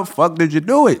 you. how the fuck did you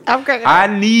do it? I'm cracking I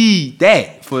up. need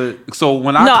that so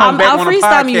when I No, come back I'll on the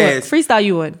freestyle you one. podcast. Freestyle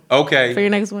you one Okay. for your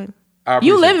next one. I You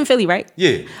appreciate live it. in Philly, right?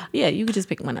 Yeah. Yeah, you could just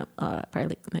pick one up probably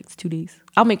like the next 2 days.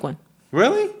 I'll make one.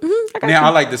 Really? I got Now, you. I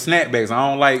like the snapbacks. I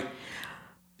don't like,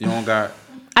 you don't got.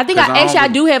 I think 'Cause I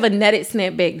don't- do have a netted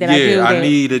snapback that I do. Yeah, I that-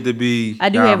 need it to be. I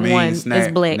do know what have mean, one. snap,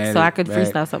 It's black, netted so I could back.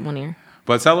 freestyle something on there.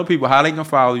 But tell the people how they can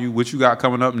follow you, what you got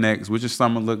coming up next, what your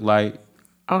summer look like,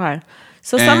 Okay.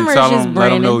 So and summer is tell just them, let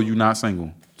them know branding. you're not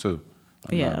single too.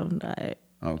 Yeah,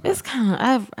 Okay. it's kind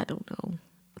of I don't know,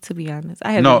 to be honest.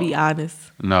 I have No. to be honest.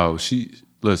 No,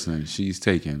 she's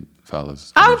taking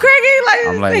fellas. I'm cracking like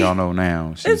I'm letting y'all know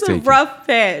now. She's it's a taking. rough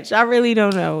patch. I really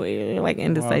don't know, like Well,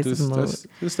 indecisive mode.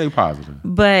 just stay positive.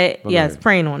 But yes, ahead.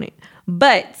 praying on it.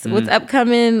 But Mm-hmm. what's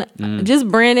upcoming? Just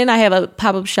branding. I have a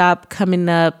pop-up shop coming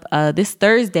up this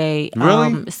Thursday.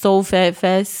 Really? Soul Fat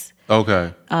Fest.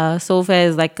 Okay. Soul Fat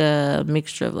is like a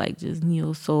mixture of like just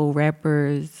neo soul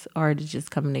rappers, artists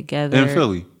just coming together. In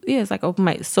Philly. Yeah, it's like open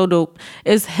mic. So dope.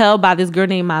 It's held by this girl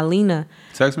named Mylena.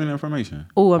 Text me the information.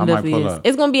 Oh, I I'm might definitely pull is. up.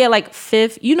 It's gonna be at like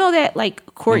 5th. You know that like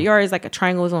courtyard is like a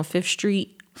triangle is on 5th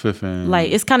Street. Fifth and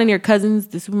Like it's kind of near Cousins,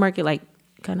 the supermarket. Like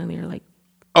kind of near like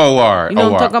Oh, all right. You know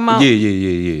oh, what I'm all talking right. about?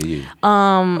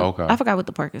 Yeah. Okay. I forgot what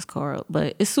the park is called,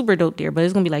 but it's super dope there. But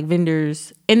it's gonna be like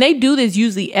vendors, and they do this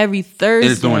usually every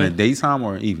Thursday. It's during the daytime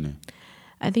or evening?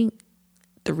 I think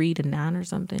 3 to 9 or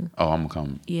something. Oh, I'm gonna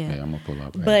come. Yeah. I'm gonna pull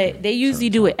up. But they usually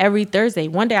do it every Thursday.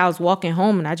 One day I was walking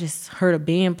home and I just heard a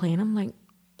band playing. I'm like,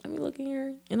 let me look in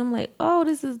here. And I'm like, oh,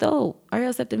 this is dope. Are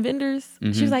y'all accepting vendors?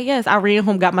 She was like, yes. I ran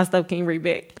home, got my stuff, came right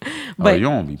back. But you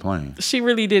don't be playing. She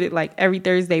really did it like every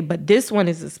Thursday. But this one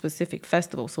is a specific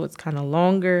festival, so it's kind of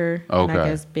longer and I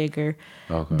guess bigger.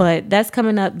 Okay. But that's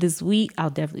coming up this week. I'll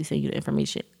definitely send you the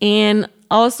information. And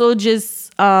also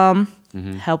just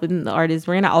helping the artist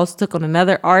brand. I also took on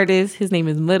another artist. His name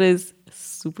is Mutters.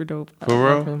 Super dope.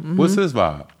 For real? What's his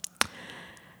vibe?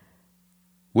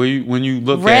 When you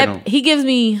look at him, he gives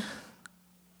me,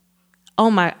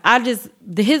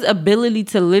 his ability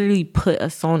to literally put a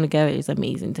song together is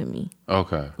amazing to me.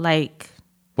 Okay. Like,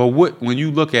 but when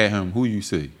you look at him, who you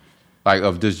see, like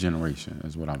of this generation,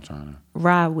 is what I'm trying to.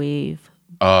 Rod Wave.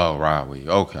 Oh, Rod Wave.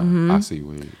 Okay, I see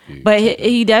what. But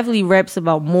he definitely raps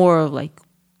about more of like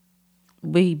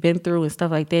what he been through and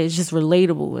stuff like that. It's just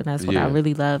relatable, and that's what I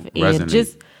really love. And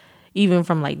just even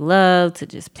from like love to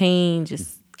just pain,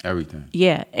 just. Everything.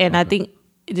 Yeah. And I think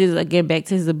just again back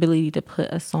to his ability to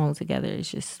put a song together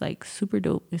is just like super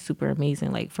dope and super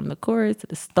amazing. Like from the chorus to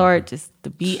the start, just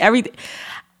the beat, everything.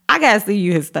 I gotta see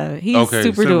you his stuff. He's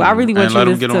super dope. I really want you to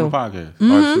listen to him. And let him get on the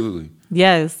podcast. Absolutely.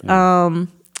 Yes. Yeah.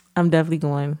 I'm definitely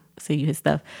going to see you his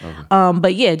stuff. Okay.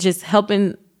 But yeah, just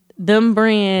helping them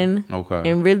brand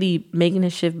and really making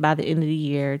a shift by the end of the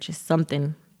year. Just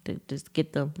something to just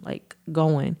get them like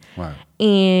going. Wow.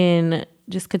 And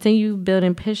just continue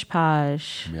building Pish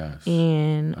Posh. Yes.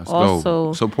 And let's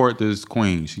also support this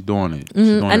queen. She's doing it. She's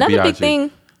doing another big thing.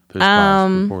 Pish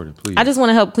Posh, support it, please. I just want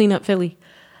to help clean up Philly.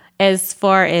 As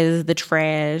far as the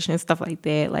trash and stuff like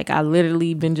that. Like I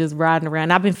literally been just riding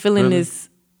around. I've been feeling this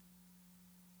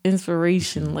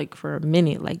inspiration like for a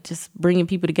minute. Like just bringing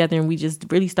people together and we just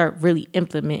really start really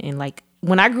implementing. Like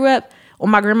when I grew up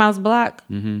on my grandma's block,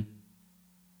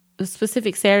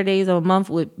 specific Saturdays of a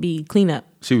month would be cleanup.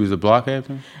 She was a block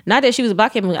captain? Not that she was a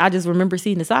block captain. I just remember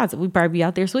seeing the signs. We'd probably be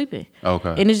out there sweeping.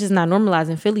 Okay. And it's just not normalized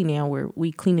in Philly now where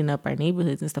we cleaning up our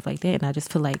neighborhoods and stuff like that. And I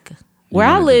just feel like where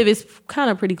I live is kind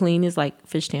of pretty clean. It's like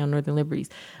Fishtown, Northern Liberties.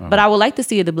 But I would like to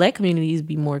see the black communities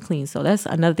be more clean. So that's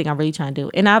another thing I'm really trying to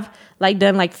do. And I've like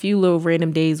done like few little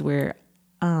random days where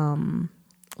I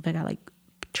got like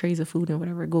trays of food and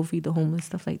whatever, go feed the homeless,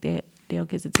 stuff like that. They'll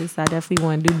get to this. I definitely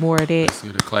want to do more of that. Let's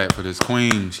get a clap for this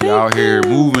queen. She out here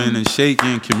moving and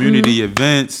shaking community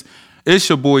events. It's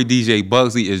your boy DJ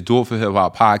Bugsy. It's Do It For Hip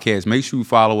Hop Podcast. Make sure you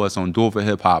follow us on Do It For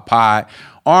Hip Hop Pod.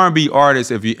 R&B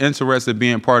artists, if you're interested in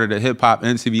being part of the Hip Hop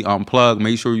MTV Unplugged,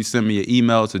 make sure you send me an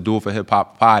email to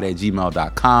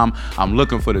doitforhiphoppod@gmail.com. I'm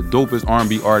looking for the dopest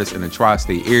R&B artists in the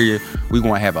tri-state area. We're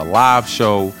going to have a live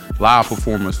show, live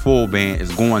performance, full band.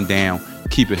 It's going down.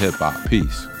 Keep it hip hop.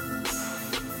 Peace.